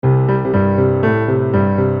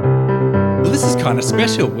kind of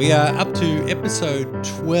special. We are up to episode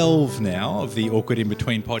 12 now of the Awkward In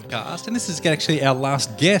Between podcast, and this is actually our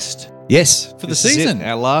last guest. Yes, for the season.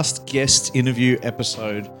 Our last guest interview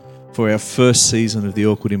episode for our first season of the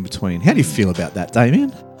Awkward In Between. How do you feel about that, Damien?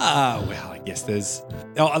 Well, I guess there's...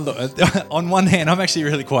 look, on one hand, I'm actually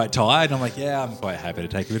really quite tired. I'm like, I'm quite happy to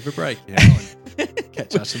take a bit of a break, and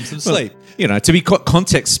catch us some sleep. To be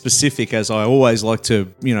context specific, as I always like to,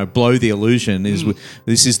 blow the illusion, is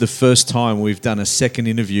this is the first time we've done a second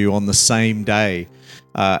interview on the same day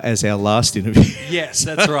as our last interview. Yes,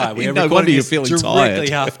 that's right. We are no wonder you're feeling directly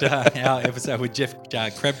tired. after our episode with Jeff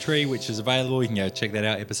Crabtree, which is available. You can go check that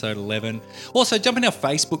out, episode 11. Also, jump in our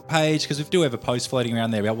Facebook page because we do have a post floating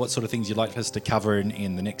around there about what sort of things you'd like us to cover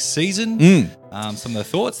in the next season. Some of the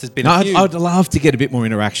thoughts. There's been a few. I'd love to get a bit more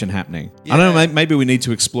interaction happening. Yeah. I don't know, maybe we need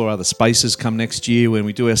to explore other spaces come next year when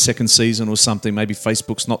we do our second season or something. Maybe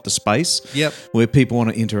Facebook's not the space where people want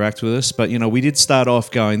to interact with us. But, we did start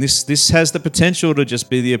off going, this has the potential to just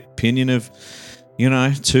be the opinion of,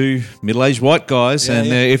 two middle-aged white guys.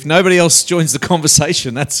 If nobody else joins the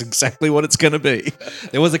conversation, that's exactly what it's going to be.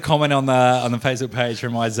 There was a comment on the Facebook page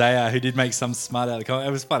from Isaiah who did make some smart out of the comment.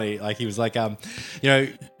 It was funny. Like, he was like,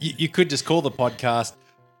 you could just call the podcast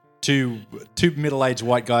two middle-aged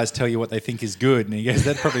white guys tell you what they think is good. And he goes,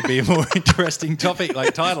 that'd probably be a more interesting topic,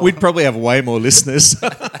 like title. We'd probably have way more listeners.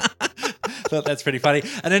 Thought that's pretty funny.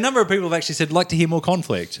 And a number of people have actually said, like to hear more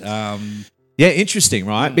conflict. Yeah, interesting,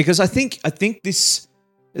 right? Because I think this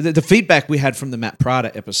the feedback we had from the Matt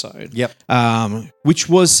Prada episode, which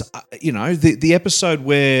was the episode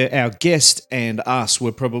where our guest and us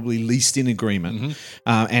were probably least in agreement,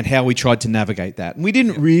 and how we tried to navigate that, and we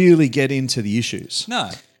didn't really get into the issues.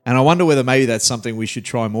 No, and I wonder whether maybe that's something we should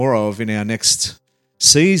try more of in our next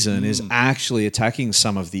season, is actually attacking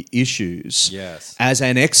some of the issues as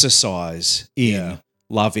an exercise in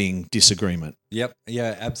loving disagreement. Yep.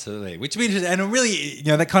 Yeah, absolutely. Which means, and really,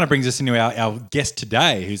 that kind of brings us into our guest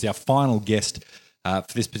today, who's our final guest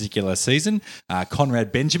for this particular season,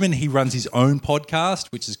 Konrad Benjamin. He runs his own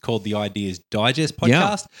podcast, which is called the Ideas Digest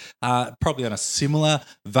podcast, probably on a similar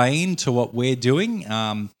vein to what we're doing.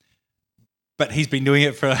 But he's been doing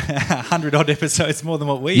it for 100-odd episodes more than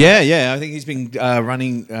what we have. Yeah. I think he's been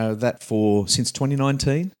running that since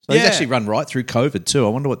 2019. So he's actually run right through COVID too. I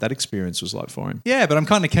wonder what that experience was like for him. Yeah, but I'm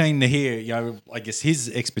kind of keen to hear, I guess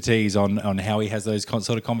his expertise on how he has those sort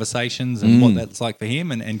of conversations and what that's like for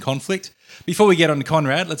him and conflict. Before we get on to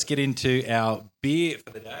Konrad, let's get into our beer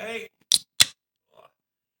for the day.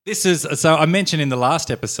 So I mentioned in the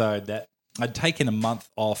last episode that I'd taken a month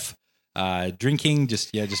off drinking,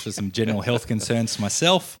 just for some general health concerns for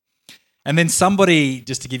myself. And then somebody,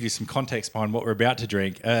 just to give you some context behind what we're about to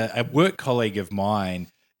drink, a work colleague of mine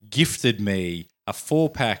gifted me a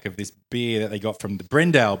 4-pack of this beer that they got from the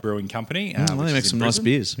Brendale Brewing Company. They make some nice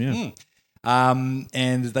beers,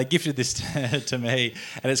 and they gifted this to me,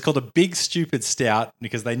 and it's called a Big Stupid Stout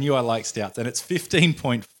because they knew I like stouts, and it's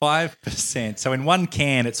 15.5%. So in one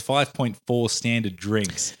can, it's 5.4 standard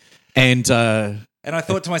drinks. And I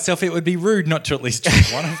thought to myself, it would be rude not to at least drink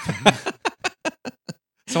one of them.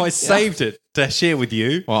 So I saved it to share with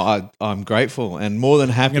you. Well, I'm grateful and more than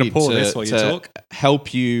happy to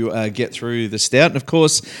help you get through the stout. And of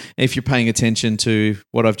course, if you're paying attention to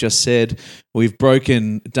what I've just said, we've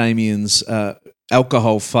broken Damien's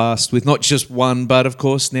alcohol fast with not just one, but of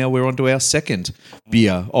course now we're on to our second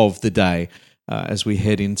beer of the day. As we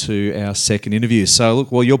head into our second interview. So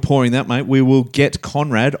look, while you're pouring that, mate, we will get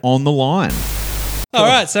Konrad on the line. All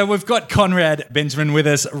right, so we've got Konrad Benjamin with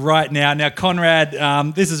us right now. Now,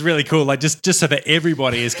 Konrad, this is really cool. Like just so that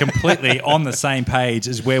everybody is completely on the same page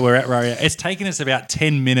as where we're at right now. It's taken us about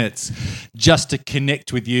 10 minutes just to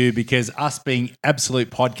connect with you because us being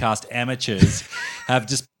absolute podcast amateurs have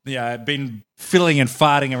just been fiddling and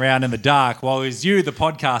farting around in the dark, while you, the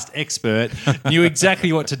podcast expert, knew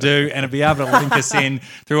exactly what to do and to be able to link us in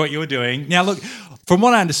through what you're doing. Now, look, from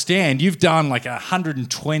what I understand, you've done like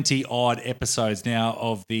 120 odd episodes now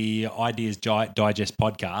of the Ideas Digest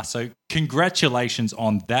podcast. So congratulations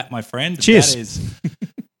on that, my friend. Cheers.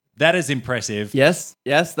 That is impressive. Yes,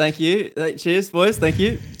 thank you. Cheers, boys, thank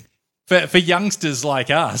you. For youngsters like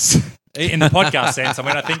us, in the podcast sense, I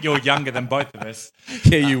mean, I think you're younger than both of us.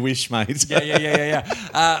 Yeah, you wish, mate.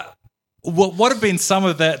 Yeah. What have been some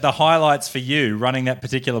of the highlights for you running that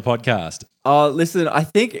particular podcast? Oh, listen, I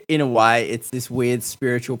think in a way it's this weird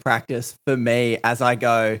spiritual practice for me as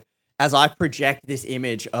I project this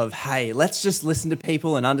image of, hey, let's just listen to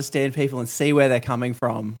people and understand people and see where they're coming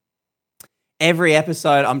from. Every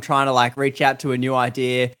episode, I'm trying to reach out to a new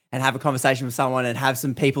idea and have a conversation with someone and have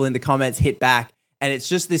some people in the comments hit back. And it's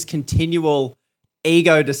just this continual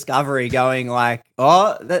ego discovery going like,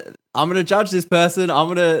 I'm going to judge this person. I'm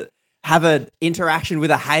going to have an interaction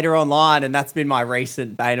with a hater online. And that's been my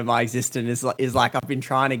recent bane of my existence is like, I've been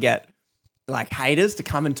trying to get like haters to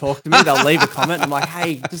come and talk to me. They'll leave a comment. I'm like,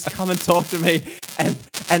 hey, just come and talk to me.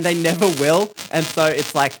 And they never will. And so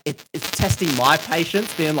it's like, it's testing my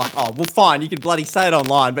patience, being like, oh, well, fine. You can bloody say it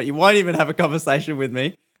online, but you won't even have a conversation with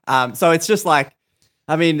me. So it's just like,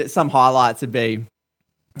 I mean, some highlights would be,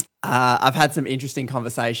 I've had some interesting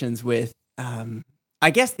conversations with, I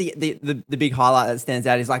guess the big highlight that stands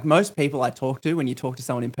out is like most people I talk to, when you talk to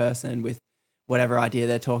someone in person with whatever idea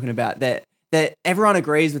they're talking about, that everyone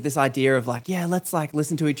agrees with this idea of like, yeah, let's like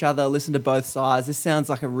listen to each other, listen to both sides. This sounds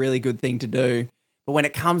like a really good thing to do. But when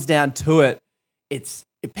it comes down to it,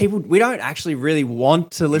 we don't actually really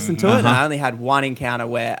want to listen to it. And I only had one encounter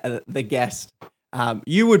where the guest,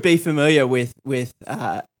 you would be familiar with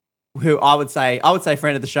who I would say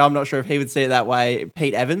friend of the show. I'm not sure if he would see it that way.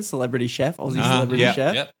 Pete Evans, celebrity chef, Aussie celebrity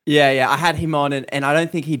chef. Yep. Yeah. I had him on, and I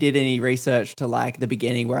don't think he did any research to like the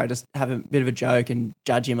beginning where I just have a bit of a joke and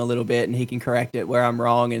judge him a little bit, and he can correct it where I'm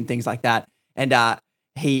wrong and things like that. And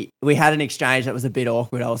we had an exchange that was a bit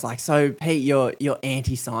awkward. I was like, "So Pete, you're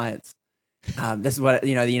anti-science. This is what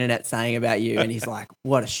the internet's saying about you." And he's like,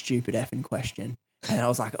 "What a stupid effing question." And I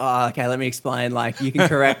was like, oh, okay, let me explain. Like, you can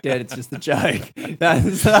correct it. It's just a joke. That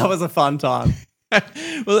was a fun time.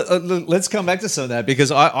 Well, let's come back to some of that,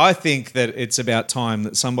 because I think that it's about time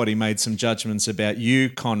that somebody made some judgments about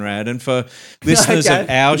you, Konrad, and for listeners of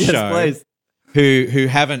our show who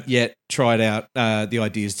haven't yet tried out the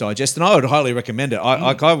Ideas Digest, and I would highly recommend it.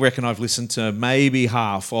 I reckon I've listened to maybe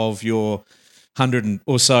half of your 100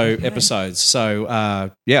 or so episodes. So,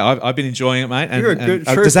 I've been enjoying it, mate. You're a good,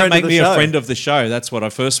 does that make me a friend of the show? That's what I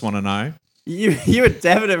first want to know. You're a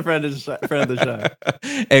definite friend of the show.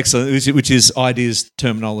 Excellent, which is Ideas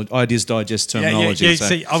Digest terminology. Yeah.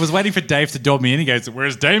 See, I was waiting for Dave to dob me in. He goes,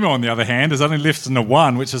 whereas Damo, on the other hand, has only listened to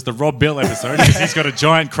one, which is the Rob Bell episode, because he's got a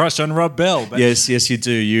giant crush on Rob Bell. But, yes, you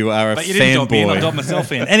do. You are a fanboy. But you didn't dob me in, I dobbed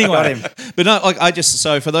myself in. Anyway. But no,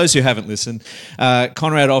 so for those who haven't listened,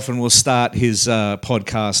 Konrad often will start his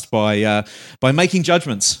podcast by making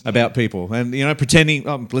judgments about people, and pretending.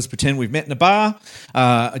 Let's pretend we've met in a bar,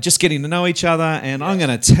 just getting to know each other, and I'm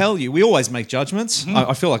going to tell you, we always make judgments.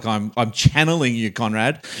 I feel like I'm channeling you,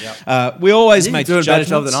 Konrad. Yep. We always make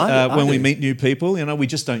judgments when we meet new people. We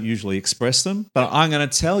just don't usually express them, but I'm going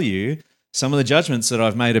to tell you some of the judgments that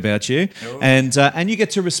I've made about you, and you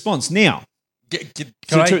get to respond. Now, can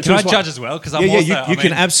I judge as well? Because you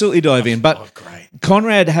can absolutely dive in. But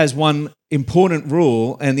Konrad has one important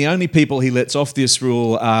rule, and the only people he lets off this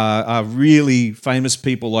rule are really famous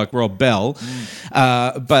people like Rob Bell.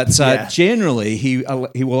 But generally, he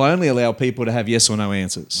will only allow people to have yes or no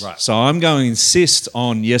answers. Right. So I'm going to insist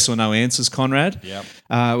on yes or no answers, Konrad. Yep.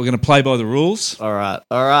 We're going to play by the rules. All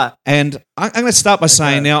right. And I'm going to start by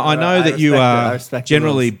saying, now I know that you are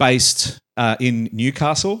generally based in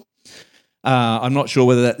Newcastle. I'm not sure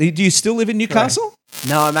whether that... Do you still live in Newcastle? Correct.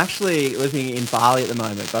 No, I'm actually living in Bali at the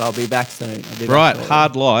moment, but I'll be back soon. Right,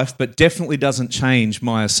 hard life, but definitely doesn't change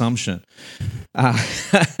my assumption.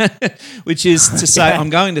 Which is to say, I'm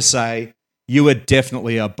going to say, you are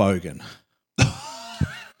definitely a bogan.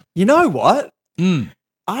 You know what? I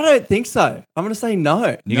don't think so. I'm going to say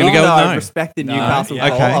no. You're going to go with no? I respect the Newcastle call.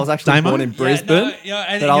 Okay. I was actually born in Brisbane.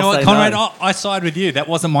 Konrad, I side with you. That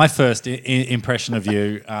wasn't my first impression of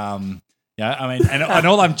you. And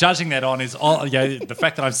all I'm judging that on is the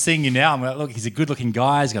fact that I'm seeing you now. I'm like, look, he's a good-looking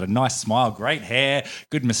guy. He's got a nice smile, great hair,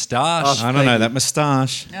 good moustache. I don't know, that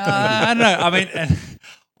moustache. I don't know. I mean,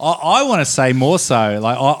 I want to say more so.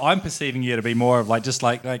 Like I'm perceiving you to be more of just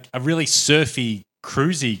like a really surfy,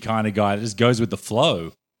 cruisy kind of guy that just goes with the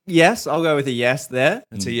flow. Yes, I'll go with a yes there.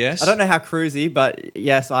 It's a yes. I don't know how cruisy, but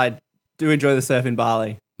yes, I do enjoy the surf in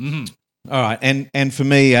Bali. Mm-hmm. All right, and for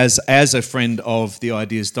me, as a friend of the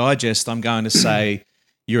Ideas Digest, I'm going to say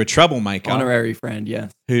you're a troublemaker. Honorary friend,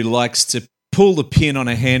 yes. Who likes to pull the pin on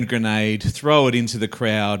a hand grenade, throw it into the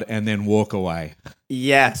crowd, and then walk away.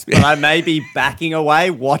 Yes, but I may be backing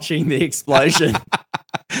away, watching the explosion.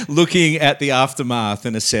 Looking at the aftermath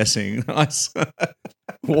and assessing. Nice.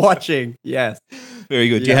 Watching, yes. Very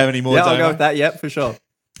good. Do you have any more? Yeah, I'll go with that. Yep, for sure.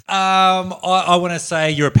 I want to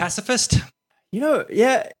say you're a pacifist.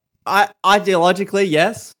 Ideologically,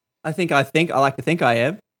 yes. I like to think I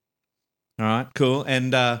am. All right, cool.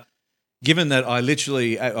 And given that I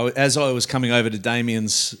literally, as I was coming over to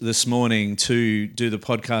Damien's this morning to do the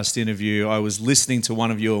podcast interview, I was listening to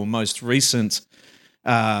one of your most recent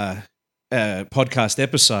podcast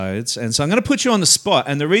episodes. And so I'm going to put you on the spot.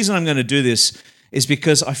 And the reason I'm going to do this is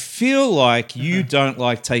because I feel like you don't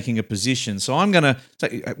like taking a position. So I'm going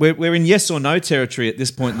to, we're in yes or no territory at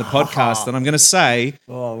this point in the podcast, and I'm going to say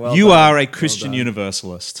you are a Christian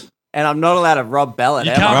universalist. And I'm not allowed to Rob Bellin,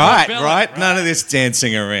 am I? I? Right. None of this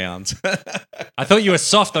dancing around. I thought you were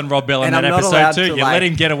soft on Rob Bellin in that episode too. You let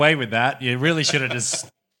him get away with that. You really should have just...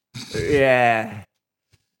 Yeah.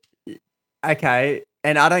 Okay.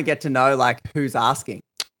 And I don't get to know, like, who's asking.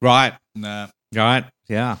 Right. Nah. Right.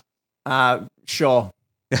 Yeah. Sure.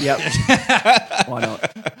 Yep. Why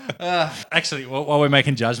not? Actually, while we're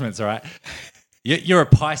making judgments, all right, you're a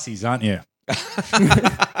Pisces, aren't you?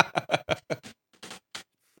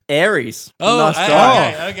 Aries. Oh,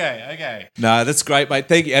 nice okay. No, that's great, mate.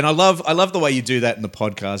 Thank you. And I love the way you do that in the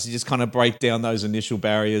podcast. You just kind of break down those initial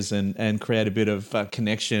barriers and create a bit of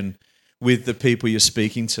connection with the people you're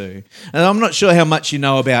speaking to. And I'm not sure how much you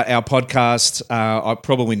know about our podcast.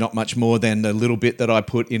 Probably not much more than the little bit that I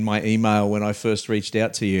put in my email when I first reached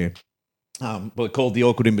out to you. Called The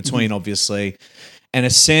Awkward In-Between, obviously. And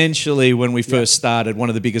essentially, when we first started, one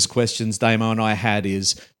of the biggest questions Damo and I had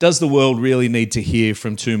is, does the world really need to hear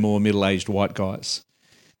from two more middle-aged white guys?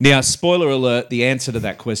 Now, spoiler alert, the answer to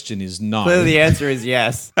that question is no. Clearly, the answer is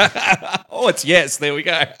yes. Oh, it's yes. There we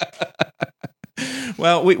go.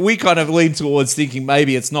 Well, we kind of lean towards thinking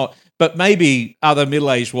maybe it's not, but maybe other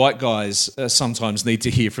middle-aged white guys sometimes need to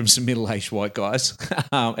hear from some middle-aged white guys,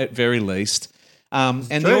 at very least. And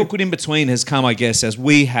true. The awkward in-between has come, I guess, as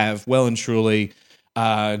we have well and truly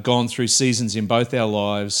gone through seasons in both our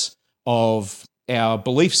lives of our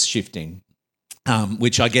beliefs shifting,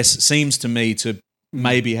 which I guess seems to me to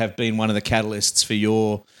maybe have been one of the catalysts for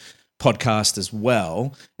your podcast as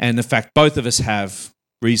well. And the fact both of us have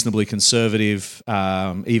reasonably conservative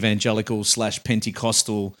evangelical /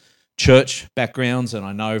 Pentecostal church backgrounds. And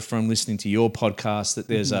I know from listening to your podcast that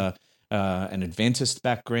there's an Adventist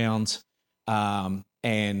background.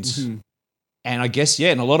 And I guess,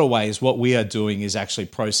 in a lot of ways, what we are doing is actually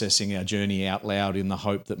processing our journey out loud in the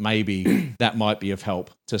hope that maybe that might be of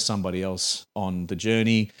help to somebody else on the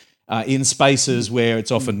journey in spaces where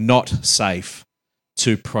it's often not safe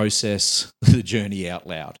to process the journey out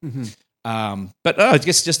loud. But I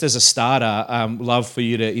guess just as a starter, love for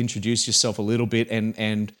you to introduce yourself a little bit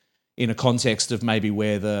and in a context of maybe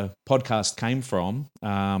where the podcast came from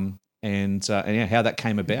and how that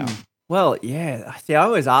came about. Well, yeah. See, I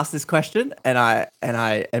always ask this question, and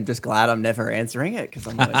I am just glad I'm never answering it because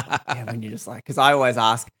I'm always when you're just like, because I always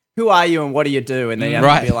ask, who are you and what do you do? And then you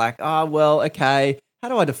have to be like, oh, well, okay. How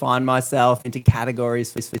do I define myself into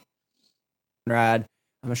categories? For Konrad,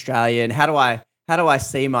 I'm Australian. How do I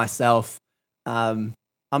see myself? I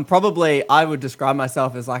would describe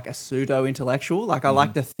myself as like a pseudo intellectual. Like I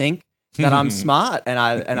like to think that I'm smart, and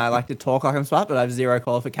I like to talk like I'm smart, but I have zero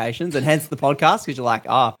qualifications, and hence the podcast because you're like,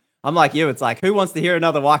 I'm like you. It's like, who wants to hear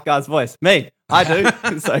another white guy's voice? Me. I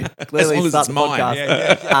do. So clearly start the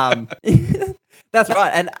podcast. Yeah. That's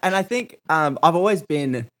right. And I think I've always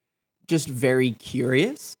been just very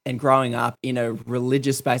curious, and growing up in a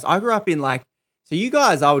religious space. I grew up in so you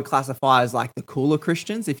guys I would classify as like the cooler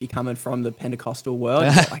Christians if you're coming from the Pentecostal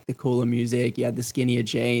world. Like the cooler music, you had the skinnier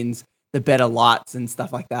jeans, the better lights and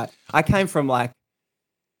stuff like that. I came from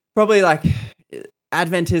probably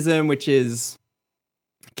Adventism, which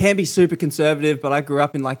can be super conservative, but I grew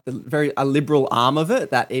up in a liberal arm of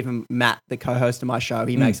it that even Matt, the co-host of my show,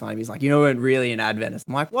 he makes fun of me. He's like, you weren't really an Adventist.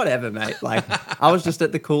 I'm like, whatever, mate. I was just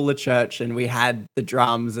at the cooler church and we had the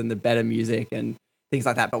drums and the better music and things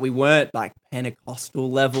like that, but we weren't Pentecostal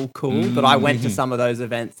level cool, but I went to some of those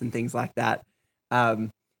events and things like that.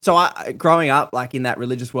 So I, growing up in that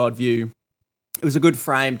religious worldview, it was a good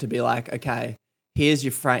frame to be like, okay, here's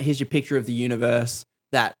your picture of the universe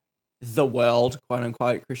that the world, quote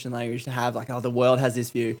unquote, Christian language to have the world has this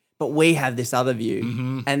view, but we have this other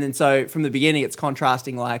view. And then so from the beginning, it's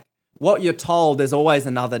contrasting what you're told, there's always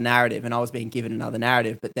another narrative. And I was being given another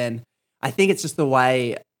narrative, but then I think it's just the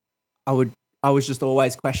way I was just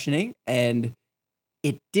always questioning, and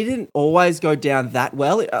it didn't always go down that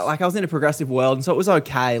well. I was in a progressive world, and so it was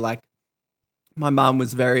okay. My mum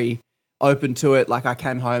was very open to it. I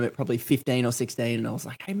came home at probably 15 or 16 and I was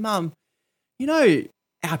like, hey mum,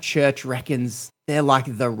 our church reckons they're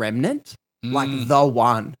the remnant, the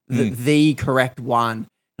one, the correct one. And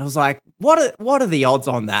I was like, what are the odds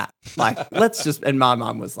on that? Let's just, and my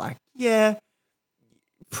mum was like, yeah,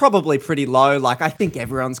 probably pretty low. I think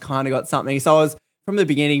everyone's kind of got something. So I was from the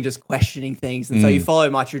beginning just questioning things. And so you follow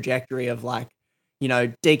my trajectory of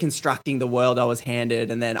deconstructing the world I was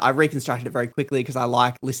handed. And then I reconstructed it very quickly because I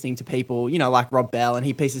like listening to people, like Rob Bell, and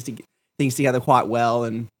he pieces things together quite well.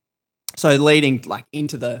 And so leading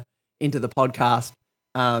into the podcast,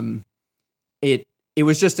 it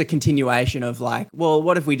was just a continuation of like, well,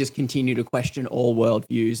 what if we just continue to question all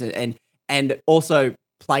worldviews and also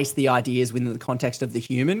place the ideas within the context of the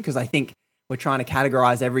human? Because I think we're trying to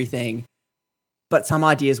categorize everything, but some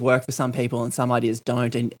ideas work for some people and some ideas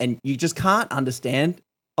don't. And you just can't understand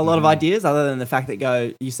a lot of ideas other than the fact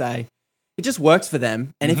that you say, it just works for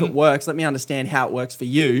them. And if it works, let me understand how it works for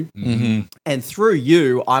you. And through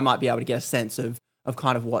you, I might be able to get a sense of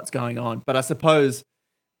kind of what's going on. But I suppose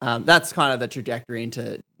that's kind of the trajectory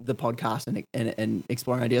into the podcast and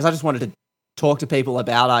exploring ideas. I just wanted to talk to people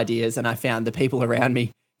about ideas, and I found the people around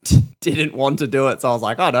me didn't want to do it. So I was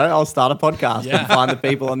like, oh no, I'll start a podcast and find the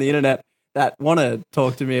people on the internet that want to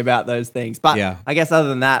talk to me about those things. But I guess other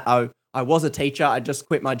than that, I was a teacher. I just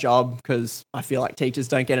quit my job because I feel like teachers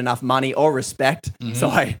don't get enough money or respect. So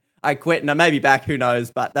I quit, and I may be back, who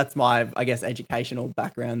knows, but that's my, I guess, educational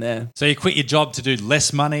background there. So you quit your job to do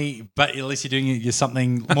less money, but at least you're doing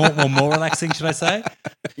something more relaxing, should I say?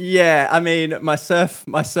 Yeah, I mean, my surf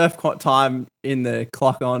time in the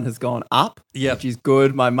clock on has gone up, which is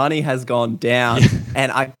good. My money has gone down,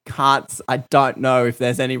 and I don't know if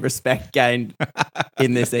there's any respect gained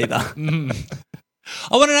in this either.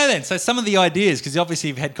 I want to know then, so some of the ideas, because obviously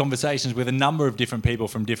you've had conversations with a number of different people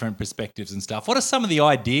from different perspectives and stuff. What are some of the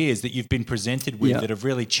ideas that you've been presented with that have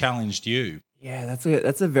really challenged you? Yeah,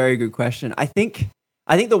 that's a very good question. I think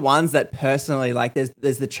the ones that personally, like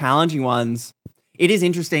there's the challenging ones. It is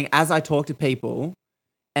interesting as I talk to people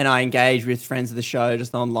and I engage with friends of the show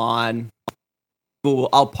just online.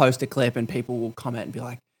 I'll post a clip and people will comment and be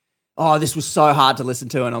like, oh, this was so hard to listen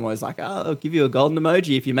to. And I'm always like, oh, I'll give you a golden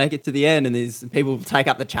emoji if you make it to the end. And these people take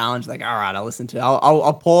up the challenge, like, all right, I'll listen to it.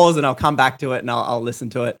 I'll pause and I'll come back to it and I'll listen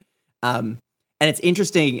to it. And it's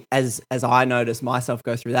interesting as I notice myself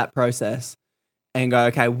go through that process and go,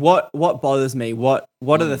 okay, what bothers me? What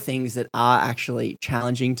are the things that are actually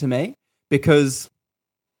challenging to me? Because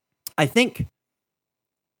I think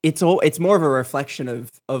it's more of a reflection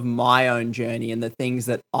of my own journey and the things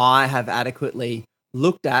that I have adequately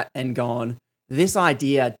looked at and gone, this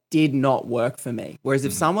idea did not work for me. Whereas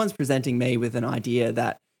if someone's presenting me with an idea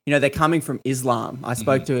that, they're coming from Islam. I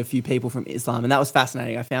spoke to a few people from Islam, and that was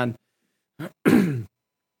fascinating. I found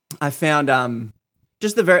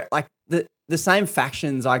just the same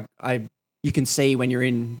factions you can see when you're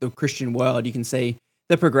in the Christian world. You can see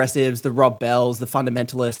the progressives, the Rob Bells, the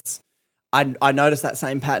fundamentalists. I noticed that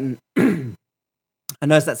same pattern. I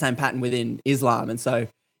noticed that same pattern within Islam, and so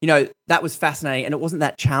that was fascinating, and it wasn't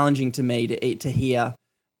that challenging to me to hear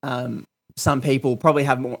some people probably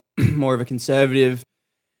have more of a conservative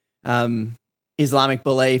Islamic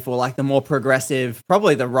belief, or like the more progressive,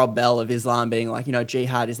 probably the Rob Bell of Islam being like,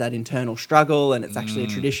 jihad is that internal struggle, and it's actually a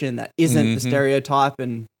tradition that isn't the stereotype,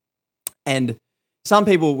 and some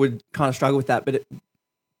people would kind of struggle with that,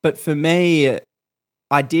 but for me,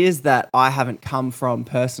 ideas that I haven't come from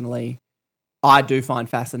personally, I do find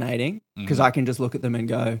fascinating because I can just look at them and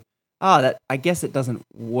go, I guess it doesn't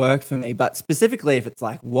work for me. But specifically, if it's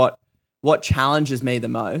like what challenges me the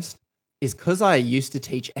most is because I used to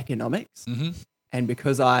teach economics, and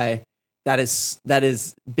because that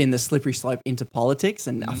has been the slippery slope into politics,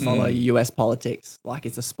 and I follow US politics like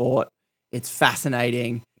it's a sport. It's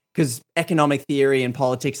fascinating because economic theory and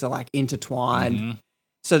politics are like intertwined.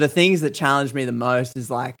 So the things that challenge me the most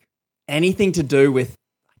is like anything to do with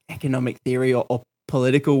economic theory or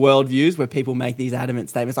political worldviews where people make these adamant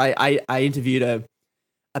statements. I interviewed a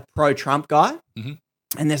pro-Trump guy,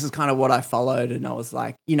 and this is kind of what I followed, and I was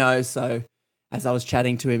like, so as I was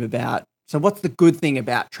chatting to him about, so what's the good thing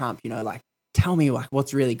about Trump? like, tell me like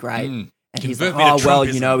what's really great. And he's like,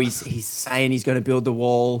 he's saying he's going to build the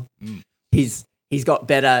wall. He's got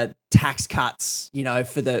better tax cuts,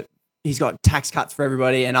 he's got tax cuts for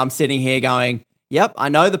everybody. And I'm sitting here going, yep, I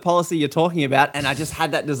know the policy you're talking about. And I just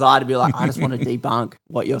had that desire to be like, I just want to debunk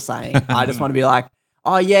what you're saying. I just want to be like,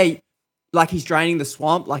 oh yeah, like he's draining the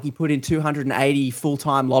swamp. Like he put in 280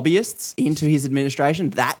 full-time lobbyists into his administration.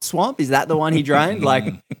 That swamp, is that the one he drained?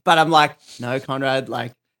 But I'm like, no, Konrad,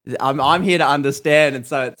 like I'm here to understand. And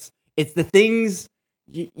so it's the things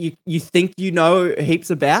you think heaps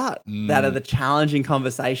about that are the challenging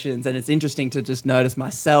conversations. And it's interesting to just notice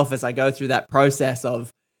myself as I go through that process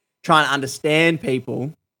of trying to understand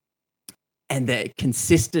people and the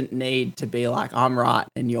consistent need to be like, I'm right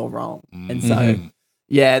and you're wrong. And so,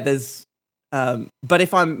 there's, but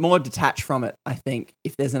if I'm more detached from it, I think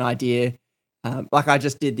if there's an idea, like I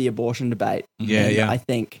just did the abortion debate. I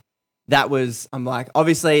think I'm like,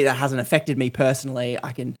 obviously that hasn't affected me personally.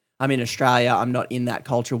 I'm in Australia. I'm not in that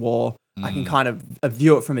culture war. I can kind of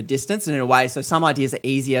view it from a distance and in a way. So some ideas are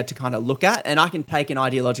easier to kind of look at, and I can take an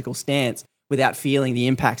ideological stance without feeling the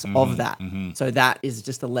impacts of that. So that is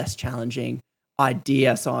just a less challenging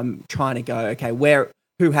idea. So I'm trying to go, okay,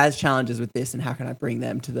 who has challenges with this, and how can I bring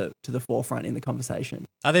them to the forefront in the conversation?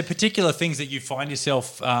 Are there particular things that you find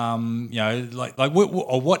yourself, what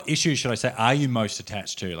issues should I say are you most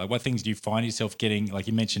attached to? Like, what things do you find yourself getting? Like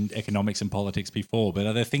you mentioned economics and politics before, but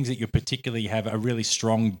are there things that you particularly have a really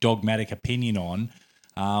strong dogmatic opinion on?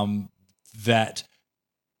 That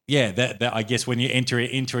I guess when you enter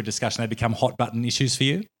into a discussion, they become hot button issues for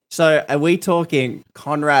you. So are we talking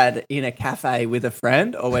Konrad in a cafe with a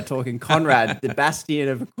friend, or we're talking Konrad, the bastion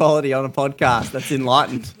of equality on a podcast that's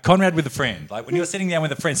enlightened? Konrad with a friend. Like when you're sitting down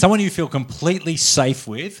with a friend, someone you feel completely safe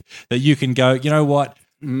with, that you can go, you know what?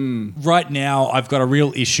 Right now I've got a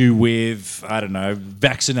real issue with, I don't know,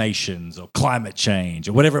 vaccinations or climate change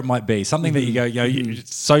or whatever it might be. Something that you go,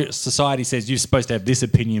 so society says you're supposed to have this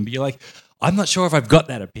opinion, but you're like, I'm not sure if I've got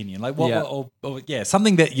that opinion. Like,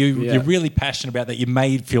 something that you're really passionate about that you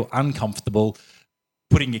may feel uncomfortable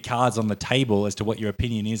putting your cards on the table as to what your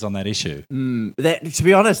opinion is on that issue. To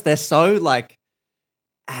be honest, they're so like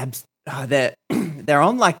they're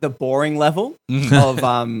on like the boring level of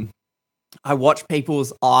I watch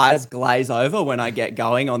people's eyes glaze over when I get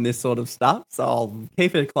going on this sort of stuff. So I'll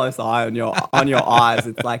keep a close eye on your eyes.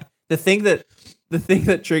 It's like the thing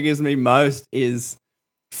that triggers me most is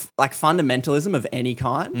like fundamentalism of any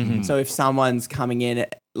kind. So if someone's coming in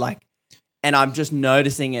and I'm just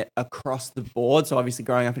noticing it across the board. So obviously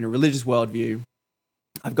growing up in a religious worldview,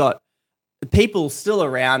 I've got people still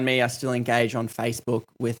around me. I still engage on Facebook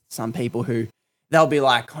with some people who they'll be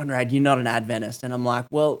like, Konrad, you're not an Adventist. And I'm like,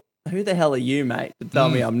 well, who the hell are you, mate, to tell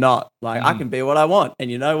me I'm not? Like, I can be what I want. And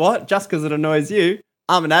you know what? Just because it annoys you,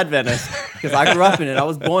 I'm an Adventist because I grew up in it. I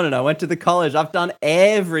was born in it. I went to the college. I've done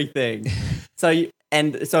everything. So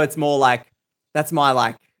it's more like, that's my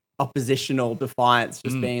like oppositional defiance,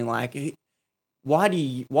 just being like, why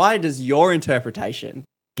does your interpretation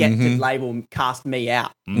get to cast me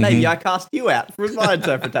out? Maybe I cast you out from my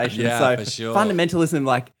interpretation. For sure. Fundamentalism,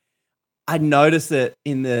 like I notice it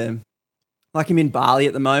like I'm in Bali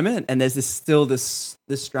at the moment, and there's this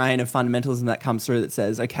strain of fundamentalism that comes through that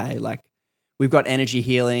says, okay, like we've got energy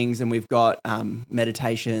healings and we've got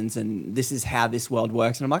meditations, and this is how this world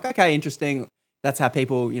works. And I'm like, okay, interesting. That's how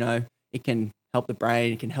people, it can help the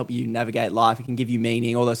brain, it can help you navigate life, it can give you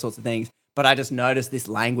meaning, all those sorts of things. But I just noticed this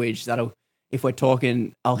language if we're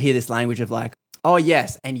talking, I'll hear this language of like, oh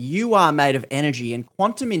yes, and you are made of energy, and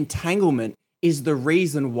quantum entanglement is the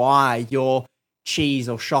reason why your cheese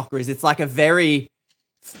or chakra is. It's like a very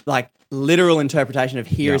like literal interpretation of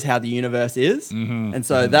here's how the universe is. And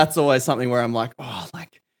so that's always something where I'm like, oh,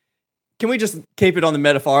 like, can we just keep it on the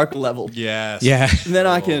metaphorical level? Yes. Yeah. And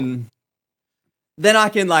then I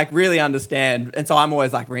can like really understand. And so I'm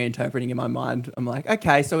always like reinterpreting in my mind. I'm like,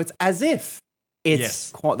 okay, so it's as if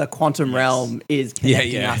it's the quantum realm is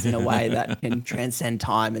connecting us in a way that can transcend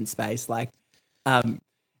time and space. Like,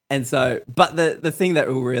 and so, but the thing that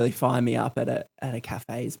will really fire me up at a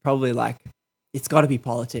cafe is probably like, it's got to be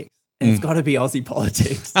politics, and it's got to be Aussie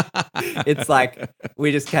politics. It's like,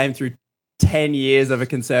 we just came through 10 years of a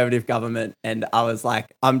conservative government, and I was like,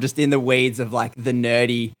 I'm just in the weeds of like the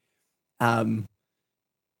nerdy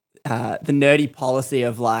policy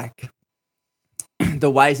of like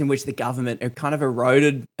the ways in which the government have kind of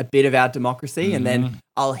eroded a bit of our democracy. And then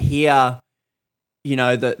I'll hear,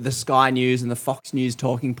 the Sky News and the Fox News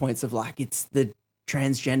talking points of like, it's the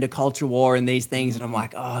transgender culture war and these things. And I'm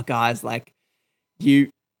like, oh guys, like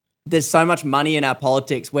there's so much money in our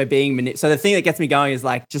politics. We're being, so the thing that gets me going is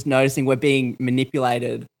like just noticing we're being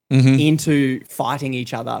manipulated into fighting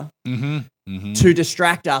each other to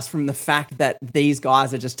distract us from the fact that these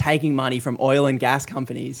guys are just taking money from oil and gas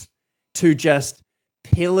companies to just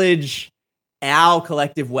pillage our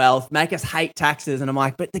collective wealth, make us hate taxes. And I'm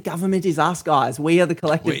like, but the government is us, guys. We are the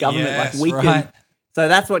collective government. Yes, like we can. So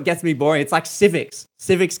that's what gets me boring. It's like civics.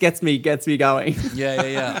 Civics gets me going.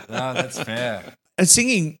 Yeah. No, that's fair. And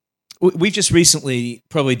singing, we just recently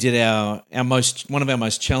probably did one of our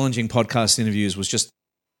most challenging podcast interviews was just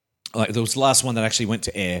like, there was the last one that actually went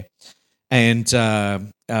to air. And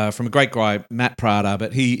from a great guy, Matt Prada,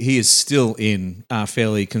 but he is still in a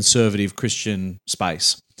fairly conservative Christian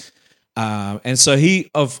space. And so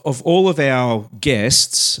of all of our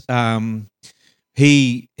guests,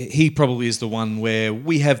 he probably is the one where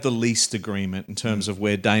we have the least agreement in terms of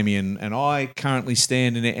where Damien and I currently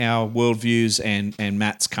stand in our worldviews and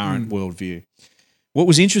Matt's current worldview. What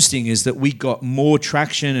was interesting is that we got more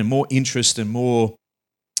traction and more interest and more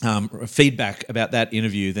feedback about that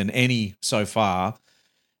interview than any so far.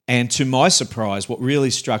 And to my surprise, what really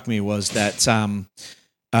struck me was that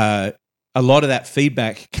a lot of that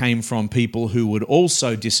feedback came from people who would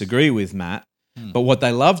also disagree with Matt. But what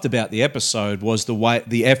they loved about the episode was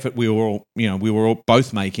the effort we were all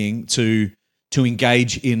both making to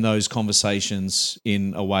engage in those conversations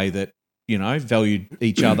in a way that, valued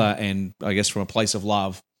each other and I guess from a place of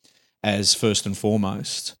love as first and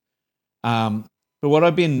foremost. But what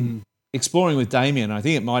I've been exploring with Damien, I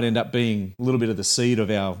think it might end up being a little bit of the seed of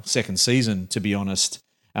our second season, to be honest.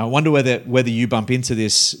 I wonder whether you bump into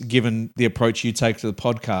this, given the approach you take to the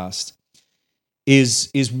podcast,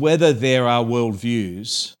 is whether there are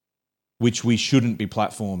worldviews which we shouldn't be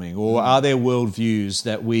platforming, or are there worldviews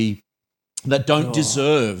that don't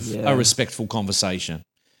deserve a respectful conversation?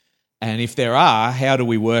 And if there are, how do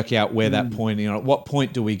we work out where that point, at what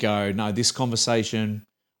point do we go, no, this conversation,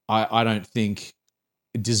 I don't think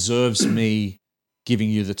it deserves me giving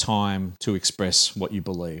you the time to express what you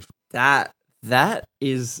believe? That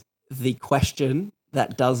is the question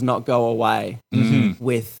that does not go away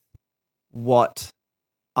with what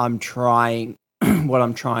I'm trying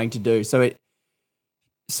to do. So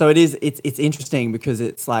it's interesting because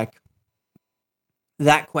it's like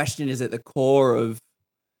that question is at the core of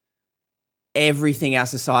everything our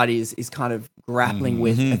society is kind of grappling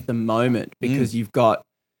with at the moment, because you've got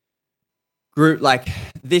like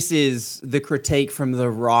this is the critique from the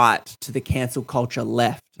right to the cancel culture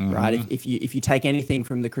left, right? If you take anything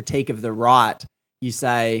from the critique of the right, you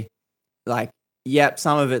say like, yep,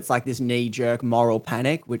 some of it's like this knee-jerk moral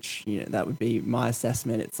panic, which that would be my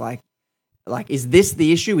assessment. It's like, is this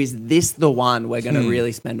the issue? Is this the one we're going to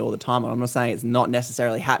really spend all the time on? I'm not saying it's not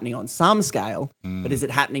necessarily happening on some scale, but is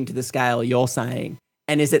it happening to the scale you're saying?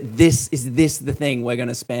 And is this the thing we're going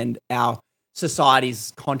to spend our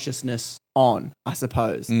society's consciousness on, I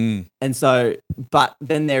suppose? And so, but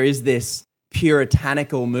then there is this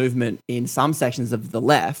puritanical movement in some sections of the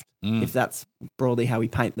left, if that's broadly how we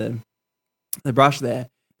paint the brush there,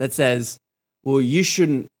 that says, well, you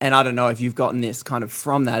shouldn't, and I don't know if you've gotten this kind of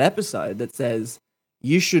from that episode, that says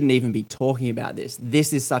you shouldn't even be talking about this.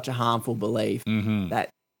 This is such a harmful belief that,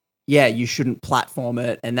 you shouldn't platform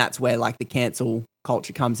it. And that's where like the cancel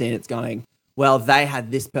culture comes in. It's going, well, they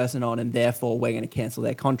had this person on and therefore we're going to cancel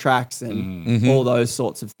their contracts and all those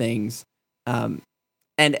sorts of things. And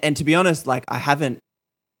to be honest, like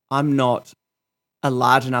I'm not a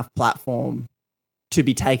large enough platform to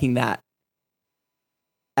be taking that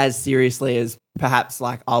as seriously as perhaps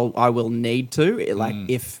like I will need to,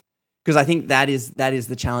 because I think that is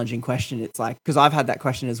the challenging question. It's like, because I've had that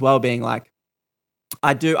question as well, being like,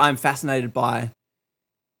 I'm fascinated by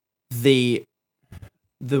the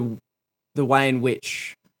way in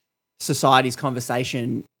which society's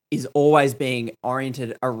conversation is always being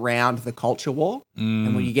oriented around the culture war.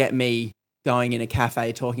 And when you get me going in a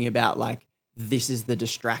cafe talking about like, this is the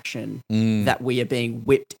distraction that we are being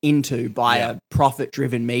whipped into by a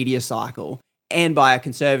profit-driven media cycle and by a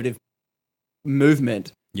conservative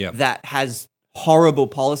movement that has horrible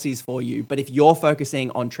policies for you. But if you're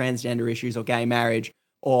focusing on transgender issues or gay marriage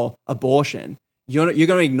or abortion, you're going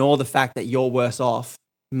to ignore the fact that you're worse off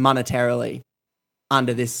monetarily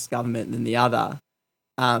under this government than the other.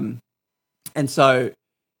 And so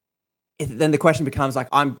then the question becomes like,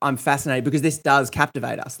 I'm fascinated because this does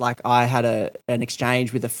captivate us. Like I had an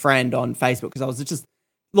exchange with a friend on Facebook because I was just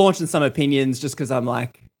launching some opinions just because I'm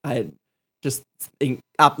like, leading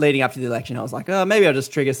up to the election, I was like, oh, maybe I'll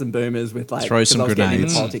just trigger some boomers with like, throw some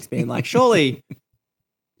grenades. Politics being like, surely,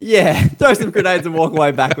 throw some grenades and walk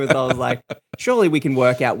away backwards. I was like, surely we can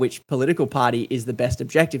work out which political party is the best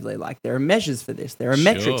objectively. Like there are measures for this. There are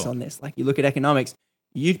metrics on this. Like you look at economics,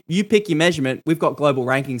 you pick your measurement. We've got global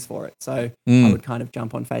rankings for it. So I would kind of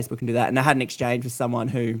jump on Facebook and do that. And I had an exchange with someone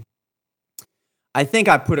who I think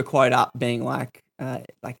I put a quote up being like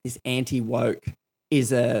this anti-woke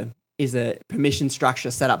is a permission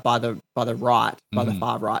structure set up by the right, by the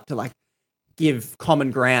far right, to like give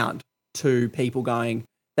common ground to people going,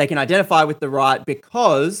 they can identify with the right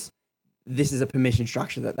because this is a permission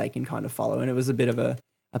structure that they can kind of follow. And it was a bit of a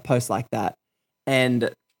post like that.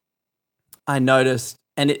 And I noticed,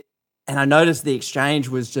 I noticed the exchange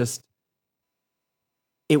was just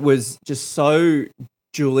so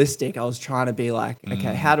dualistic. I was trying to be like,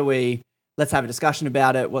 okay, let's have a discussion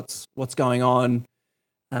about it. What's going on?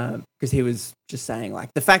 Because he was just saying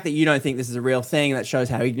like, the fact that you don't think this is a real thing, that shows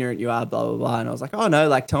how ignorant you are, blah, blah, blah. And I was like, oh no,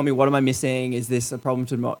 like tell me, what am I missing? Is this a problem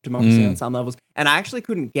to democracy on some levels? And I actually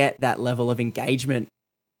couldn't get that level of engagement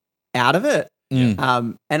out of it. And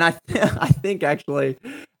I think actually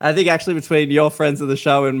between your friends of the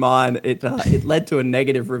show and mine, it led to a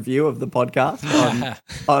negative review of the podcast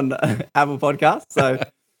on Apple Podcasts. So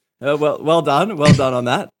well done on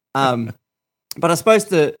that. But I suppose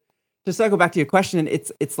to to circle back to your question,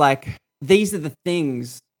 it's like these are the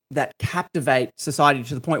things that captivate society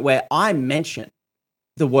to the point where I mention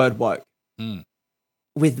the word woke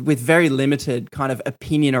with very limited kind of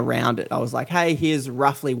opinion around it. I was like, hey, here's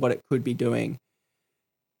roughly what it could be doing.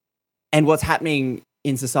 And what's happening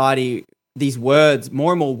in society, these words,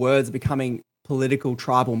 more and more words are becoming political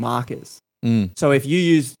tribal markers. So if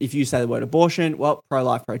you say the word abortion, well,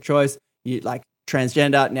 pro-life, pro-choice, you like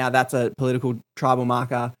transgender, now that's a political tribal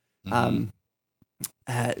marker.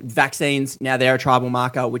 Vaccines, now they're a tribal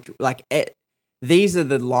marker, which these are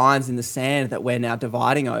the lines in the sand that we're now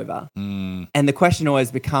dividing over. And the question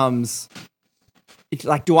always becomes, it's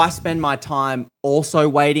like, do I spend my time also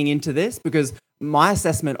wading into this? Because my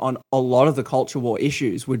assessment on a lot of the culture war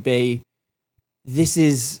issues would be, this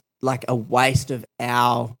is like a waste of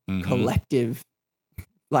our collective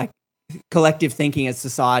thinking as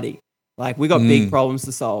society. Like, we got big problems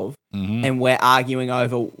to solve, and we're arguing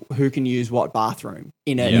over who can use what bathroom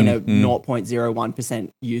in a 0.01%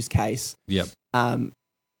 use case. Yep.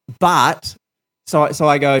 But so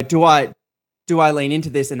I go, do I lean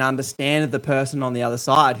into this and understand the person on the other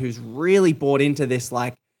side who's really bought into this,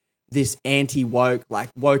 like this anti-woke,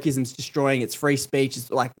 like wokeism's destroying its free speech,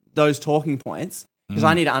 it's like those talking points, because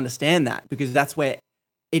I need to understand that, because that's where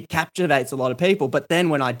it captivates a lot of people. But then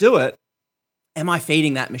when I do it, am I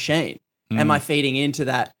feeding that machine? Am I feeding into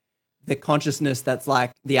that, the consciousness that's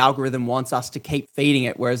like the algorithm wants us to keep feeding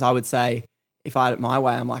it? Whereas I would say, if I had it my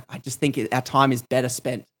way, I'm like, I just think our time is better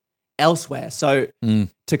spent elsewhere. So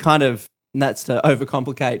to kind of, and that's to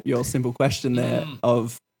overcomplicate your simple question there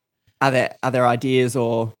of, are there ideas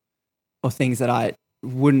or things that I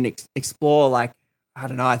wouldn't explore? Like, I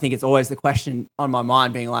don't know. I think it's always the question on my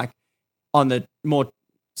mind being like, on the more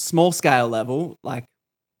small scale level, like,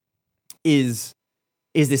 is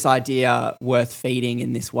this idea worth feeding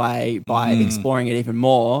in this way by exploring it even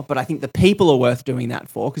more? But I think the people are worth doing that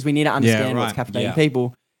for, because we need to understand what's captivating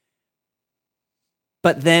people.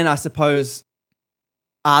 But then I suppose,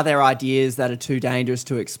 are there ideas that are too dangerous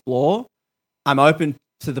to explore? I'm open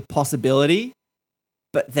to the possibility,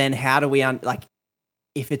 but then how do we,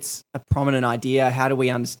 if it's a prominent idea, how do we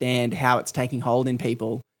understand how it's taking hold in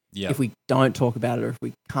people? If we don't talk about it, or if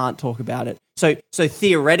we can't talk about it. So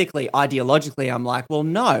theoretically, ideologically, I'm like, well,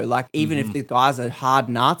 no, like, even if the guy's a hard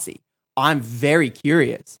Nazi, I'm very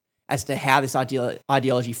curious as to how this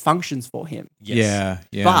ideology functions for him. Yeah.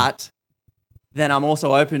 But then I'm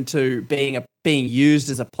also open to being used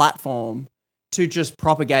as a platform to just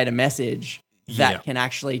propagate a message that can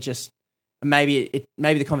actually just, maybe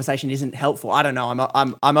the conversation isn't helpful. I don't know.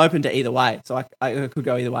 I'm open to either way. So I could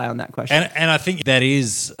go either way on that question. And I think that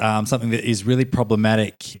is something that is really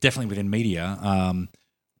problematic, definitely within media,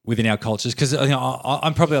 within our cultures. Because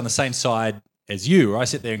I'm probably on the same side as you, where I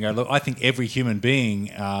sit there and go, look, I think every human being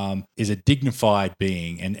is a dignified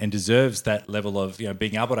being and deserves that level of,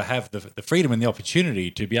 being able to have the freedom and the opportunity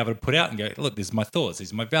to be able to put out and go, look, these are my thoughts,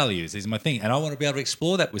 these are my values, these are my thing. And I want to be able to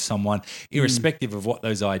explore that with someone, irrespective of what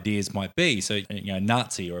those ideas might be. So,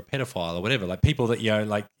 Nazi or a pedophile or whatever, like people that,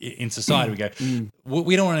 like in society, we go,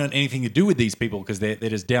 we don't want anything to do with these people because they're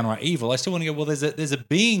just downright evil. I still want to go, well, there's a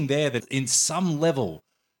being there that in some level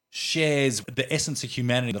shares the essence of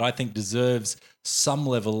humanity that I think deserves some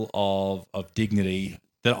level of dignity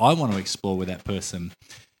that I want to explore with that person.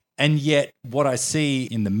 And yet what I see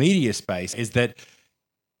in the media space is that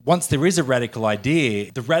once there is a radical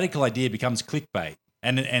idea, the radical idea becomes clickbait.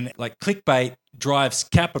 And like clickbait drives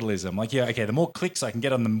capitalism. Like, the more clicks I can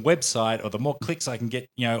get on the website, or the more clicks I can get,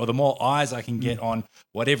 or the more eyes I can get on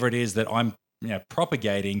whatever it is that I'm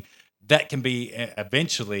propagating, that can be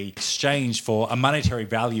eventually exchanged for a monetary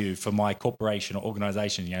value for my corporation or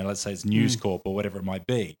organization. Let's say it's News Corp or whatever it might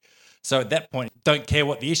be. So at that point, don't care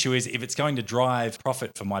what the issue is. If it's going to drive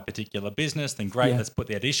profit for my particular business, then great, let's put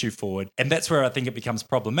that issue forward. And that's where I think it becomes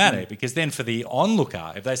problematic, because then for the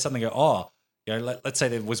onlooker, if they suddenly go, let's say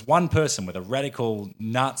there was one person with a radical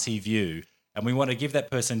Nazi view, and we want to give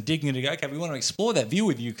that person dignity to go, okay, we want to explore that view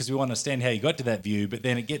with you because we want to understand how you got to that view. But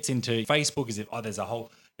then it gets into Facebook as if, there's a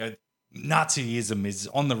whole, Nazism is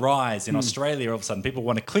on the rise in Australia. All of a sudden, people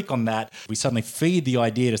want to click on that. We suddenly feed the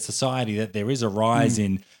idea to society that there is a rise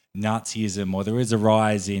in Nazism, or there is a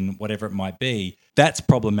rise in whatever it might be. That's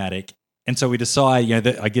problematic. And so we decide,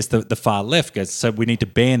 I guess the far left goes, so we need to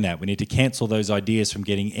ban that. We need to cancel those ideas from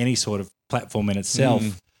getting any sort of platform in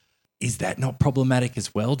itself. Is that not problematic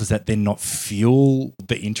as well? Does that then not fuel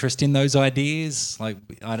the interest in those ideas? Like,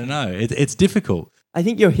 I don't know. It's difficult. I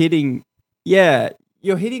think you're hitting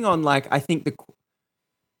on, like, I think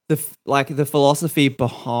the philosophy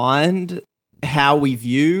behind how we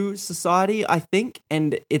view society, I think.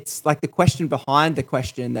 And it's like the question behind the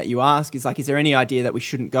question that you ask is like, is there any idea that we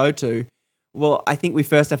shouldn't go to? Well, I think we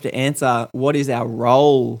first have to answer, what is our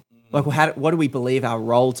role? Like, what do we believe our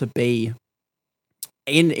role to be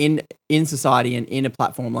in society and in a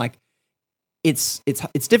platform? Like, it's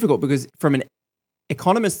difficult because from an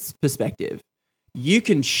economist's perspective, you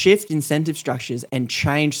can shift incentive structures and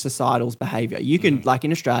change societal's behavior. You can, like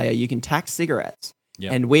in Australia, you can tax cigarettes.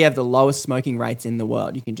 Yep. And we have the lowest smoking rates in the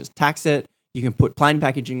world. You can just tax it. You can put plain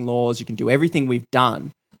packaging laws. You can do everything we've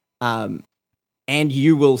done. And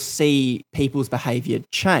you will see people's behavior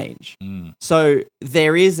change. So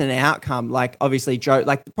there is an outcome. Like, obviously,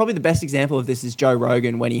 probably the best example of this is Joe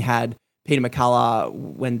Rogan when he had Peter McCullough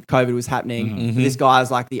when COVID was happening. This guy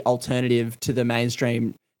is like the alternative to the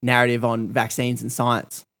mainstream narrative on vaccines and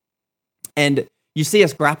science. And you see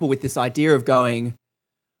us grapple with this idea of going,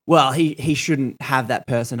 well, he shouldn't have that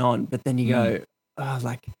person on. But then you go,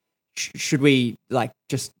 should we like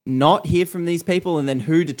just not hear from these people? And then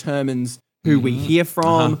who determines who we hear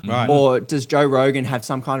from? Right. Or does Joe Rogan have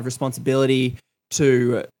some kind of responsibility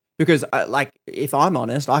to, because like, if I'm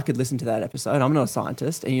honest, I could listen to that episode. I'm not a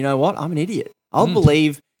scientist. And you know what? I'm an idiot. I'll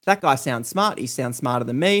believe that guy sounds smart. He sounds smarter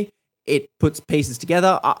than me. It puts pieces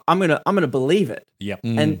together. I'm gonna believe it. Yep.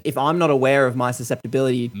 And if I'm not aware of my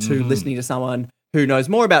susceptibility to listening to someone who knows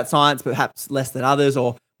more about science, perhaps less than others,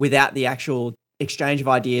 or without the actual exchange of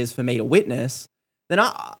ideas for me to witness, then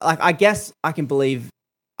I guess I can believe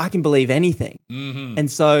anything.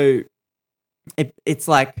 And so it's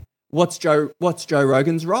like, what's Joe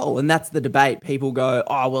Rogan's role? And that's the debate. People go,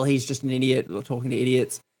 oh, well, he's just an idiot, or talking to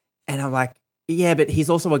idiots. And I'm like, yeah, but he's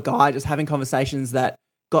also a guy just having conversations that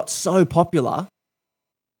got so popular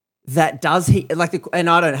that and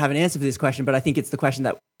I don't have an answer for this question, but I think it's the question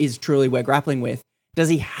that is truly we're grappling with. Does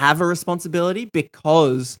he have a responsibility?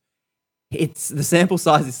 Because the sample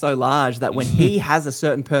size is so large that when he has a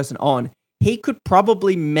certain person on, he could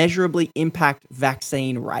probably measurably impact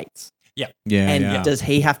vaccine rates. Yeah. And does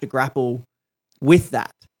he have to grapple with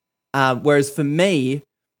that? Whereas for me,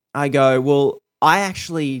 I go, well, I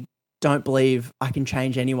actually don't believe I can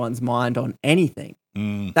change anyone's mind on anything.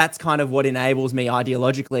 That's kind of what enables me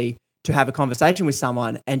ideologically to have a conversation with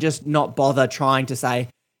someone and just not bother trying to say,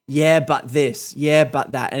 yeah, but this, yeah,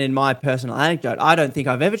 but that. And in my personal anecdote, I don't think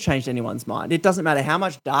I've ever changed anyone's mind. It doesn't matter how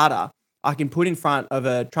much data I can put in front of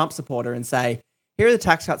a Trump supporter and say, here are the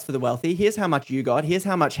tax cuts for the wealthy. Here's how much you got. Here's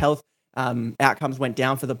how much health outcomes went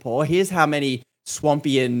down for the poor. Here's how many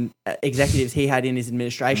Swampian executives he had in his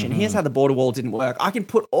administration. Here's how the border wall didn't work. I can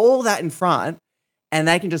put all that in front and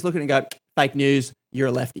they can just look at it and go, fake news, you're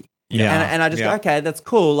a lefty. Yeah. And I just go, okay, that's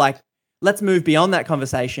cool. Like, let's move beyond that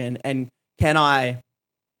conversation. And can I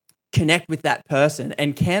connect with that person?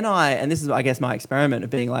 And and this is, I guess, my experiment of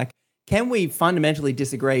being like, can we fundamentally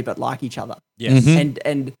disagree but like each other? Yes.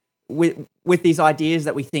 And with these ideas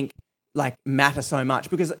that we think like matter so much,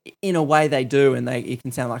 because in a way they do, and it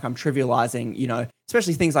can sound like I'm trivializing,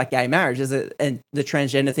 especially things like gay marriage and the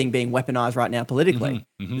transgender thing being weaponized right now politically.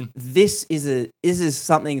 This is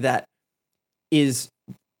something that is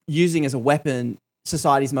using as a weapon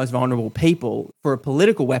society's most vulnerable people for a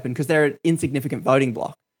political weapon because they're an insignificant voting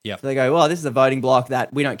bloc. Yeah. So they go, well, this is a voting bloc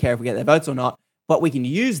that we don't care if we get their votes or not, but we can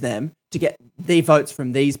use them to get the votes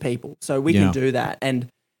from these people. So we can do that. And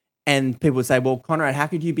people would say, well, Konrad, how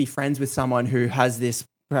could you be friends with someone who has this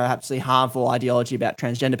perhaps harmful ideology about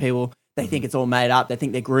transgender people? They think it's all made up. They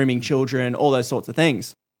think they're grooming children, all those sorts of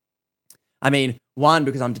things. I mean, one,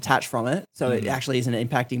 because I'm detached from it, so it actually isn't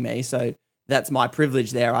impacting me. So that's my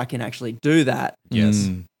privilege there. I can actually do that. Yes.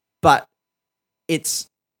 But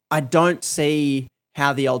I don't see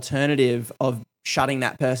how the alternative of shutting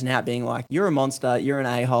that person out, being like, you're a monster, you're an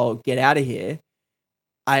a-hole, get out of here.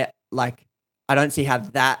 I don't see how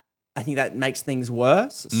that, I think that makes things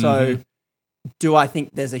worse. So do I think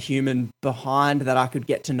there's a human behind that I could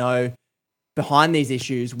get to know behind these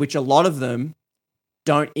issues, which a lot of them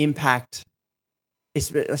don't impact,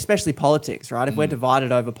 especially politics, right? If we're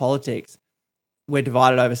divided over politics, we're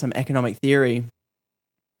divided over some economic theory.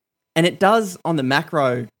 And it does on the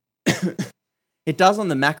macro,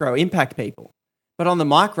 impact people. But on the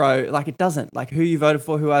micro, like it doesn't. Like who you voted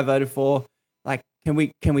for, who I voted for, like can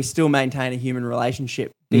we still maintain a human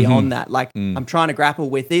relationship beyond that? Like I'm trying to grapple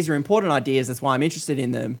with, these are important ideas, that's why I'm interested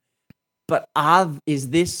in them. But is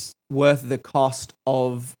this worth the cost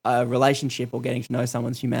of a relationship or getting to know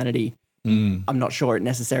someone's humanity? I'm not sure it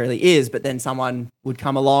necessarily is, but then someone would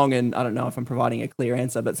come along, and I don't know if I'm providing a clear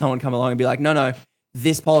answer, but someone come along and be like, no,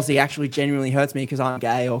 this policy actually genuinely hurts me because I'm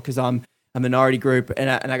gay or because I'm a minority group.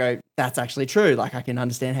 And I go, that's actually true. Like I can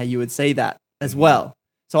understand how you would see that as well.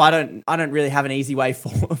 So I don't really have an easy way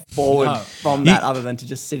forward from that other than to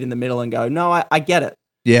just sit in the middle and go, no, I get it.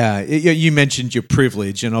 Yeah, you mentioned your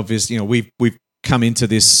privilege, and obviously, we've come into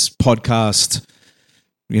this podcast,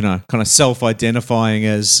 kind of self-identifying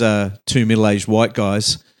as two middle-aged white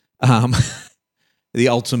guys, the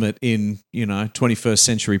ultimate in 21st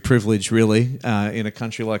century privilege, really, in a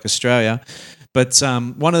country like Australia. But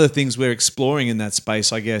one of the things we're exploring in that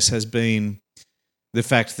space, I guess, has been the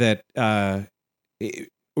fact that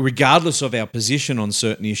regardless of our position on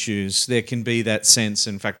certain issues, there can be that sense.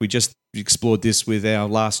 In fact, we just explored this with our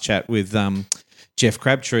last chat with Jeff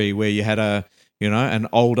Crabtree, where you had an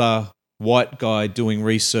older white guy doing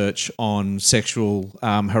research on sexual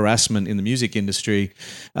harassment in the music industry,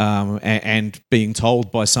 and being told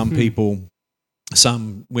by some people,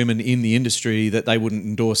 some women in the industry, that they wouldn't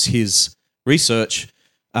endorse his research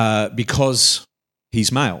because he's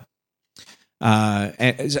male.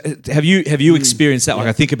 Have you experienced that? Like,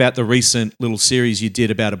 I think about the recent little series you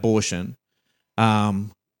did about abortion,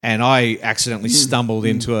 and I accidentally stumbled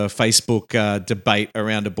into a Facebook debate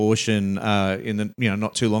around abortion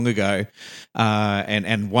not too long ago,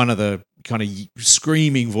 and one of the kind of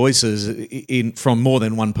screaming voices from more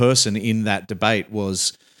than one person in that debate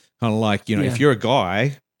was kind of like, if you're a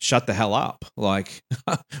guy, shut the hell up. Like,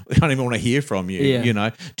 we don't even want to hear from you.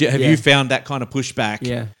 Yeah. Have you found that kind of pushback?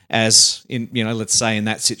 Yeah. As in, let's say in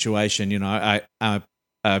that situation, a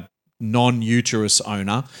non-uterus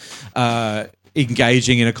owner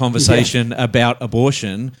engaging in a conversation about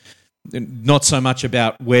abortion, not so much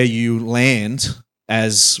about where you land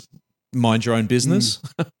as mind your own business.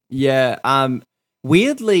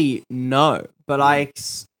 Weirdly, no, but I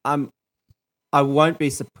won't be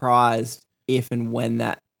surprised if and when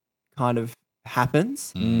that kind of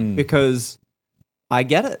happens, because I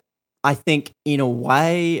get it. I think in a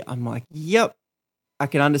way, I'm like, yep, I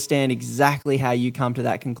can understand exactly how you come to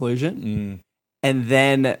that conclusion. And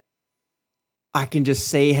then I can just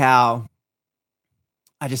see how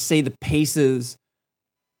I just see the pieces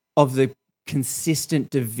of the consistent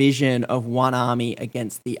division of one army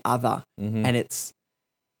against the other. And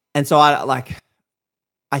so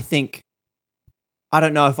I think, I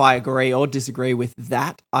don't know if I agree or disagree with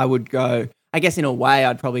that. I would go, I guess in a way,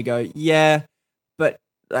 I'd probably go, yeah, but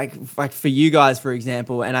like for you guys, for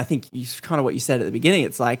example, and I think kind of what you said at the beginning,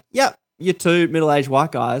 it's like, yep, you're two middle-aged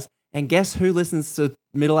white guys, and guess who listens to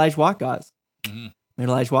middle-aged white guys?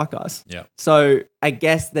 Middle-aged white guys. Yeah. So I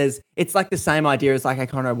guess it's like the same idea as like, hey,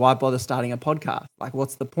 Konrad, why bother starting a podcast? Like,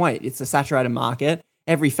 what's the point? It's a saturated market.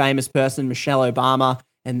 Every famous person, Michelle Obama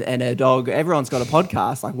and her dog, everyone's got a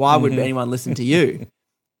podcast. Like, why would anyone listen to you?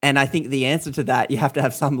 And I think the answer to that, you have to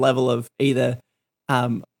have some level of either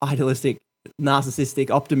idealistic, narcissistic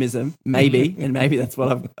optimism, maybe, and maybe that's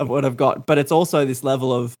what I've got. But it's also this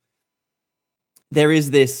level of, there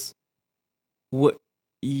is this,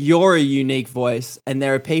 you're a unique voice, and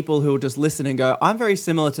there are people who will just listen and go, I'm very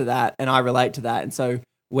similar to that, and I relate to that, and so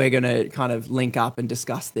we're going to kind of link up and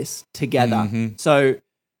discuss this together. So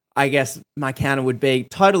I guess my counter would be,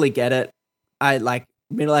 totally get it. I like,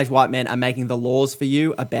 middle-aged white men are making the laws for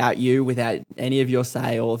you about you without any of your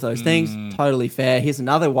say, all of those things. Totally fair. Here's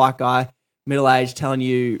another white guy, middle-aged, telling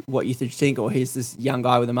you what you think, or here's this young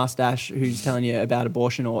guy with a mustache who's telling you about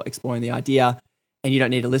abortion or exploring the idea, and you don't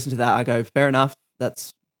need to listen to that. I go, fair enough.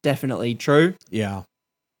 That's definitely true. Yeah.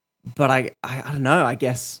 But I don't know. I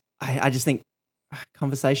guess I just think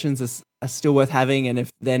conversations are still worth having, and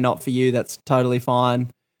if they're not for you, that's totally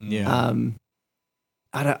fine. Yeah.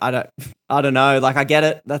 I don't know. Like, I get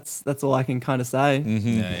it. That's all I can kind of say.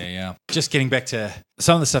 Yeah. Just getting back to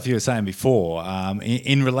some of the stuff you were saying before,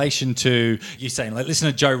 in relation to you saying, like, listen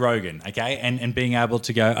to Joe Rogan, okay, and being able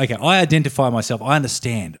to go, okay, I identify myself, I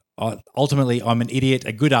understand. Ultimately, I'm an idiot.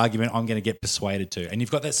 A good argument I'm going to get persuaded to, and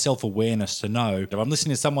you've got that self-awareness to know if I'm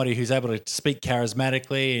listening to somebody who's able to speak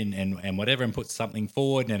charismatically and whatever, and put something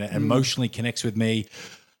forward and it emotionally connects with me,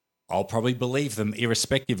 I'll probably believe them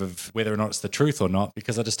irrespective of whether or not it's the truth or not,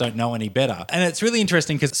 because I just don't know any better. And it's really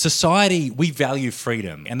interesting because society, we value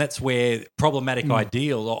freedom, and that's where problematic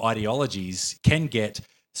ideal or ideologies can get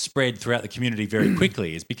spread throughout the community very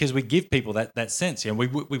quickly, is because we give people that sense. We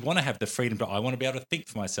want to have the freedom I want to be able to think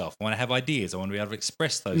for myself. I want to have ideas. I want to be able to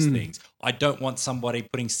express those things. I don't want somebody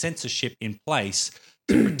putting censorship in place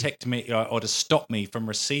to protect me or to stop me from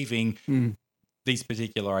receiving these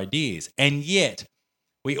particular ideas. And yet,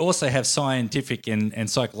 we also have scientific and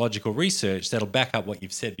psychological research that'll back up what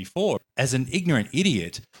you've said before. As an ignorant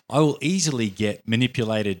idiot, I will easily get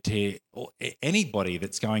manipulated to anybody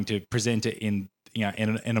that's going to present it in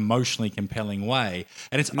an emotionally compelling way.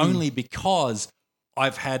 And it's only because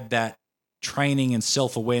I've had that training and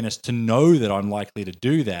self-awareness to know that I'm likely to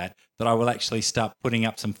do that I will actually start putting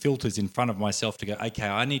up some filters in front of myself to go, okay,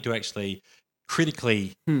 I need to actually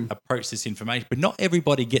critically approach this information. But not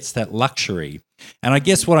everybody gets that luxury. And I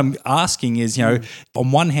guess what I'm asking is,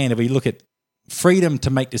 on one hand, if we look at freedom to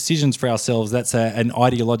make decisions for ourselves, that's an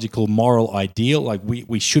ideological, moral ideal. Like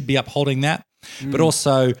we should be upholding that. But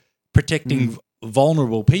also protecting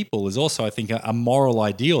vulnerable people is also, I think, a moral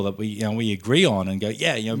ideal that we agree on and go,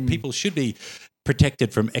 people should be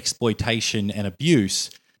protected from exploitation and abuse.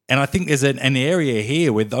 And I think there's an area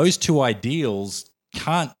here where those two ideals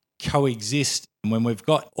can't coexist. When we've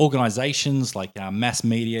got organizations like mass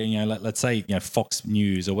media, let's say, Fox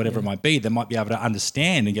News or whatever it might be, they might be able to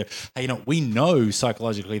understand and go, hey, we know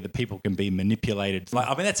psychologically that people can be manipulated.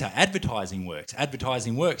 That's how advertising works.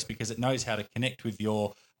 Advertising works because it knows how to connect with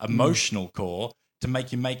your emotional core to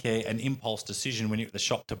make you make an impulse decision when you're at the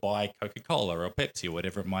shop to buy Coca-Cola or Pepsi or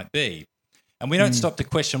whatever it might be. And we don't stop to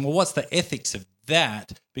question, well, what's the ethics of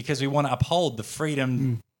that? Because we want to uphold the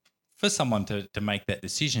freedom for someone to make that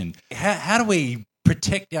decision. How do we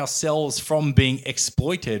protect ourselves from being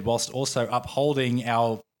exploited whilst also upholding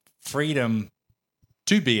our freedom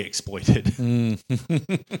to be exploited?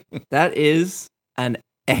 That is an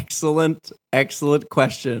excellent, excellent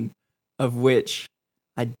question, of which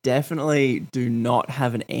I definitely do not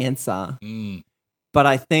have an answer. But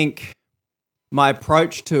I think my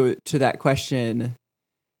approach to that question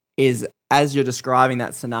is, as you're describing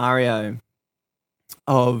that scenario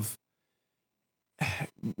of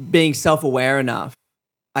being self-aware enough,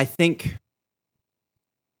 I think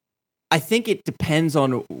it depends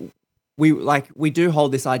on, we do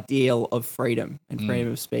hold this ideal of freedom and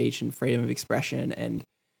freedom of speech and freedom of expression and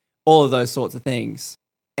all of those sorts of things.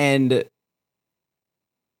 And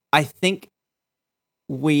I think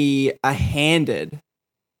we are handed,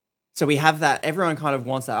 so we have that, everyone kind of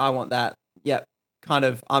wants that, I want that. Yep. Kind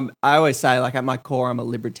of, I always say, like, at my core, I'm a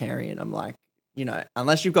libertarian. I'm like,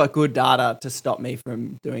 unless you've got good data to stop me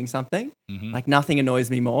from doing something, like, nothing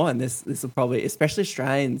annoys me more. And this will probably, especially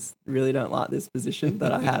Australians, really don't like this position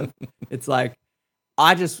that I have. It's like,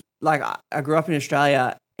 I grew up in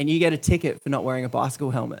Australia, and you get a ticket for not wearing a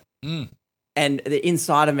bicycle helmet. And the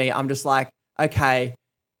inside of me, I'm just like, okay,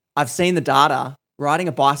 I've seen the data. Riding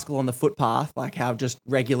a bicycle on the footpath, like how just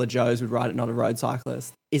regular Joes would ride it, not a road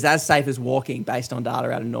cyclist, is as safe as walking based on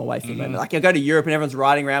data out of Norway, Finland. Like, I go to Europe and everyone's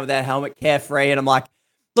riding around with their helmet, carefree, and I'm like,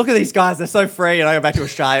 look at these guys, they're so free. And I go back to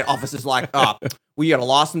Australia, officers like, well, you got a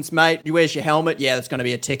license, mate? Where's your helmet? Yeah, that's going to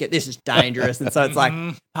be a ticket. This is dangerous. And so it's like,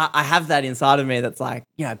 I have that inside of me that's like,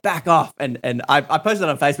 back off. And I posted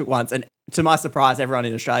on Facebook once, and to my surprise, everyone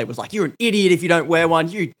in Australia was like, you're an idiot if you don't wear one.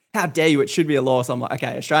 How dare you? It should be a law. So I'm like,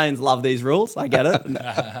 okay, Australians love these rules. I get it. And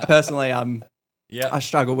personally, I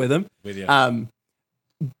struggle with them. With you.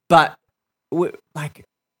 But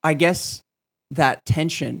I guess that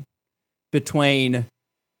tension between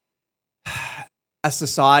a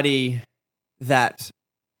society that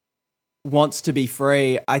wants to be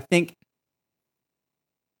free, I think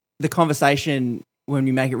the conversation, when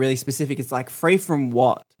we make it really specific, it's like, free from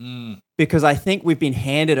what? Because I think we've been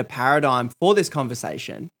handed a paradigm for this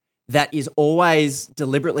conversation that is always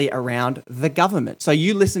deliberately around the government. So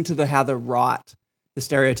you listen to how the right, the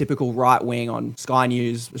stereotypical right wing on Sky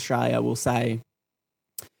News Australia will say,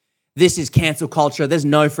 this is cancel culture, there's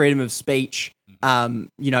no freedom of speech,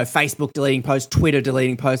 Facebook deleting posts, Twitter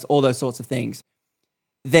deleting posts, all those sorts of things.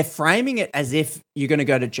 They're framing it as if you're going to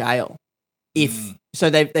go to jail. So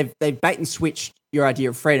they've bait and switched your idea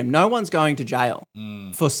of freedom. No one's going to jail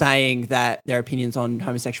for saying that their opinions on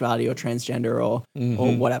homosexuality or transgender or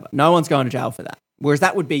whatever. No one's going to jail for that. Whereas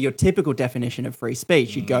that would be your typical definition of free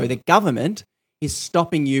speech. You'd go, the government is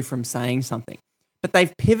stopping you from saying something. But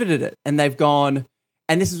they've pivoted it, and they've gone,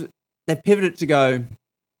 and they've pivoted to go,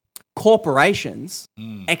 corporations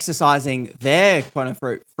exercising their quote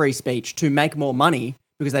unquote free speech to make more money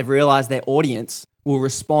because they've realized their audience will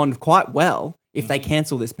respond quite well if they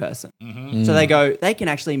cancel this person. So they go, they can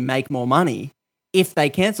actually make more money if they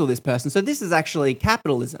cancel this person. So this is actually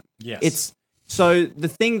capitalism. Yes. So the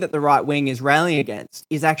thing that the right wing is railing against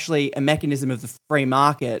is actually a mechanism of the free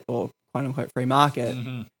market, or quote unquote free market,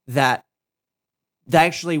 that they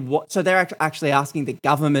actually, so they're actually asking the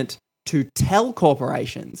government to tell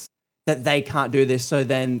corporations that they can't do this, so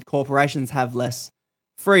then corporations have less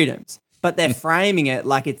freedoms. But they're framing it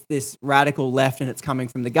like it's this radical left and it's coming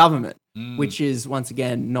from the government, which is, once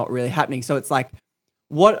again, not really happening. So it's like,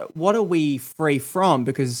 what are we free from?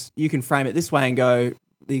 Because you can frame it this way and go,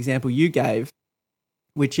 the example you gave,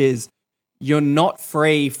 which is, you're not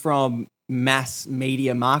free from mass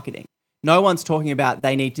media marketing. No one's talking about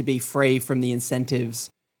they need to be free from the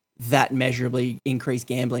incentives that measurably increase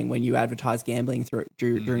gambling when you advertise gambling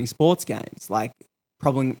during sports games. Like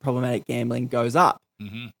problematic gambling goes up.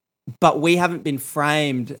 Mm-hmm. But we haven't been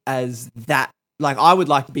framed as that. Like, I would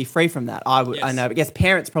like to be free from that. I know. I guess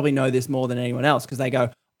parents probably know this more than anyone else because they go,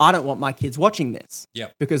 I don't want my kids watching this. Yeah.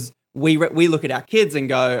 Because we look at our kids and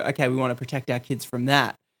go, okay, we want to protect our kids from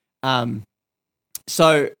that.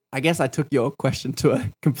 So I guess I took your question to a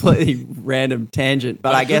completely random tangent,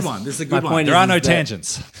 but I guess this is a good one. There are no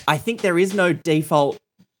tangents. I think there is no default.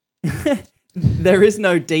 There is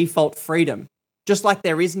no default freedom. Just like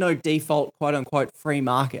there is no default quote unquote free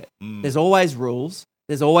market. There's always rules.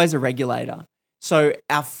 There's always a regulator. So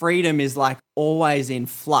our freedom is like always in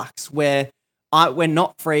flux where we're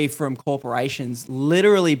not free from corporations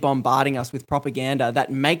literally bombarding us with propaganda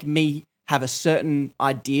that make me have a certain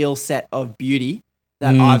ideal set of beauty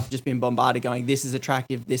that I've just been bombarded going, this is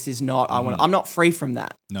attractive, this is not. I'm not free from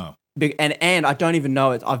that. No. And I don't even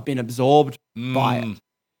know it. I've been absorbed by it.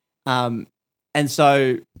 And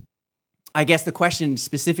so I guess the question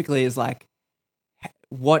specifically is like,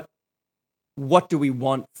 what do we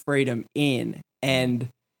want freedom in? And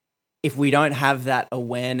if we don't have that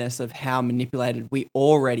awareness of how manipulated we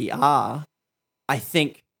already are, I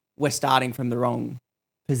think we're starting from the wrong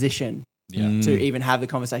position to even have the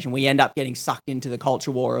conversation. We end up getting sucked into the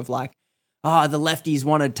culture war of like, the lefties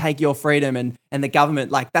want to take your freedom and the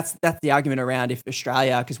government, like that's the argument around if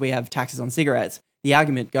Australia, because we have taxes on cigarettes, the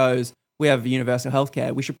argument goes, we have universal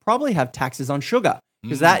healthcare. We should probably have taxes on sugar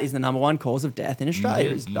because that is the number one cause of death in Australia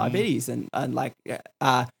is diabetes and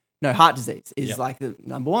heart disease is like the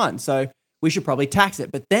number one. So we should probably tax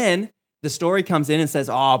it. But then the story comes in and says,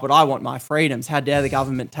 but I want my freedoms. How dare the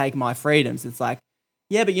government take my freedoms? It's like,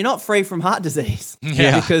 yeah, but you're not free from heart disease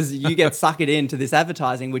because you get suckered into this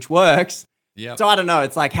advertising, which works. Yep. So I don't know.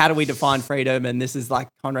 It's like, how do we define freedom? And this is like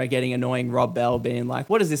Konrad getting annoying Rob Bell being like,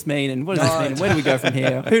 what does this mean? And what does this mean? And where do we go from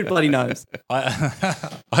here? Who bloody knows?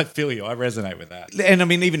 I feel you. I resonate with that. And I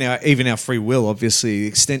mean, even our free will, obviously, the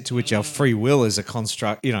extent to which our free will is a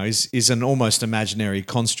construct, is an almost imaginary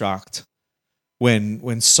construct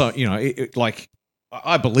when so, like,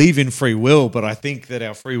 I believe in free will, but I think that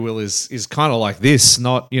our free will is kind of like this,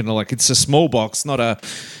 not, like it's a small box, not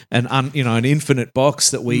an infinite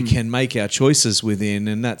box that we can make our choices within.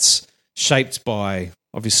 And that's shaped by,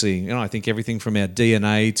 obviously, I think everything from our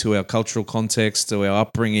DNA to our cultural context to our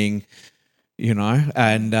upbringing,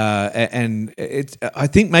 and I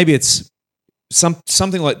think maybe it's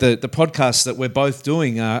something like the podcast that we're both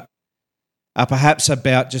doing are perhaps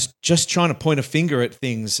about just trying to point a finger at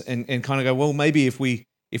things and kind of go, well, maybe if we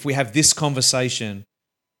have this conversation,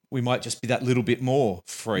 we might just be that little bit more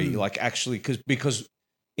free, like actually, because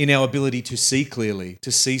in our ability to see clearly,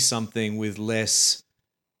 to see something with less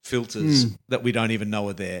filters that we don't even know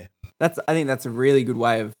are there. I think that's a really good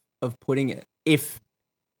way of putting it.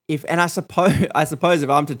 And I suppose if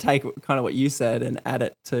I'm to take kind of what you said and add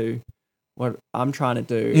it to what I'm trying to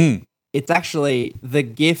do, it's actually the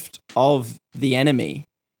gift of the enemy,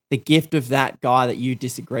 the gift of that guy that you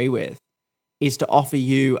disagree with, is to offer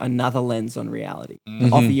you another lens on reality, to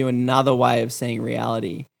offer you another way of seeing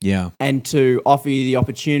reality. Yeah. And to offer you the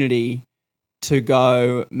opportunity to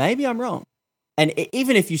go, maybe I'm wrong. And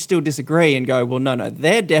even if you still disagree and go, well, no,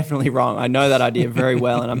 they're definitely wrong. I know that idea very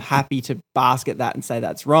well, and I'm happy to bask at that and say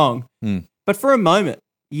that's wrong. But for a moment,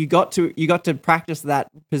 you got to practice that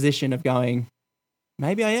position of going,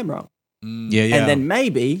 maybe I am wrong. Yeah. And then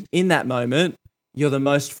maybe in that moment, you're the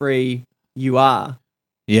most free you are.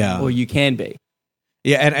 Yeah. Or you can be.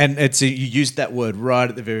 Yeah, and it's you used that word right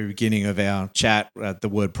at the very beginning of our chat, the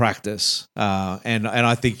word practice. And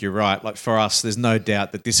I think you're right. Like for us, there's no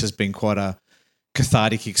doubt that this has been quite a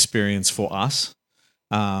cathartic experience for us.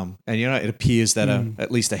 And it appears that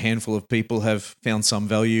at least a handful of people have found some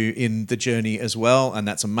value in the journey as well, and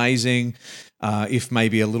that's amazing. If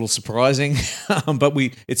maybe a little surprising, but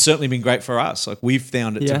it's certainly been great for us. Like we've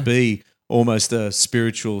found it to be almost a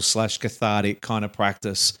spiritual / cathartic kind of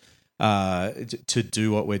practice to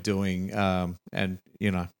do what we're doing. And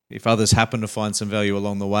if others happen to find some value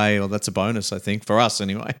along the way, well, that's a bonus, I think, for us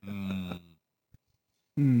anyway.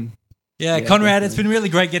 Yeah, Konrad, it's been really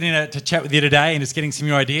great getting to chat with you today and just getting some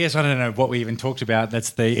new ideas. I don't know what we even talked about.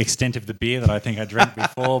 That's the extent of the beer that I think I drank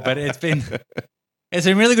before, but it's been It's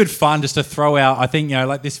been really good fun just to throw out, I think,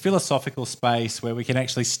 like this philosophical space where we can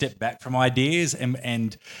actually step back from ideas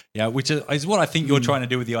and which is what I think you're trying to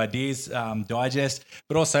do with the Ideas Digest,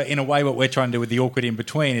 but also in a way what we're trying to do with the Awkward In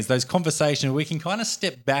Between is those conversations where we can kind of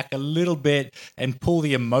step back a little bit and pull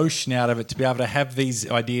the emotion out of it to be able to have these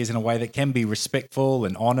ideas in a way that can be respectful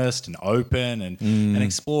and honest and open and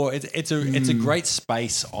explore. It's a great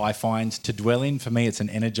space, I find, to dwell in. For me, it's an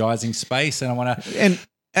energizing space, and I want to...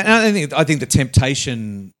 And I think the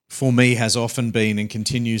temptation for me has often been and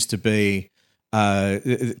continues to be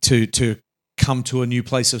to come to a new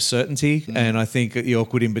place of certainty. And I think the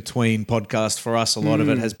Awkward In Between podcast for us, a lot of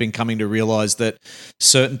it has been coming to realize that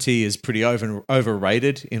certainty is pretty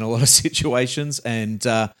overrated in a lot of situations, and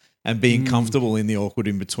being comfortable in the awkward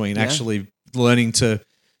in between, actually learning to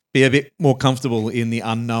be a bit more comfortable in the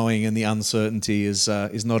unknowing and the uncertainty is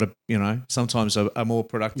not sometimes a more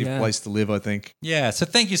productive place to live, I think. Yeah. So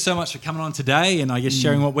thank you so much for coming on today and I guess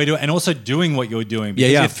sharing what we're doing and also doing what you're doing,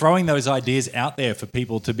 because you're throwing those ideas out there for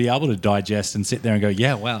people to be able to digest and sit there and go,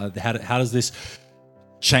 yeah, wow, how does this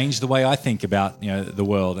change the way I think about the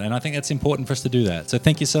world? And I think it's important for us to do that. So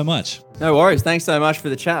thank you so much. No worries. Thanks so much for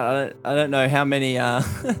the chat. I don't know how many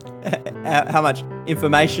how much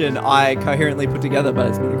information I coherently put together, but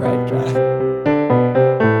it's been a great chat.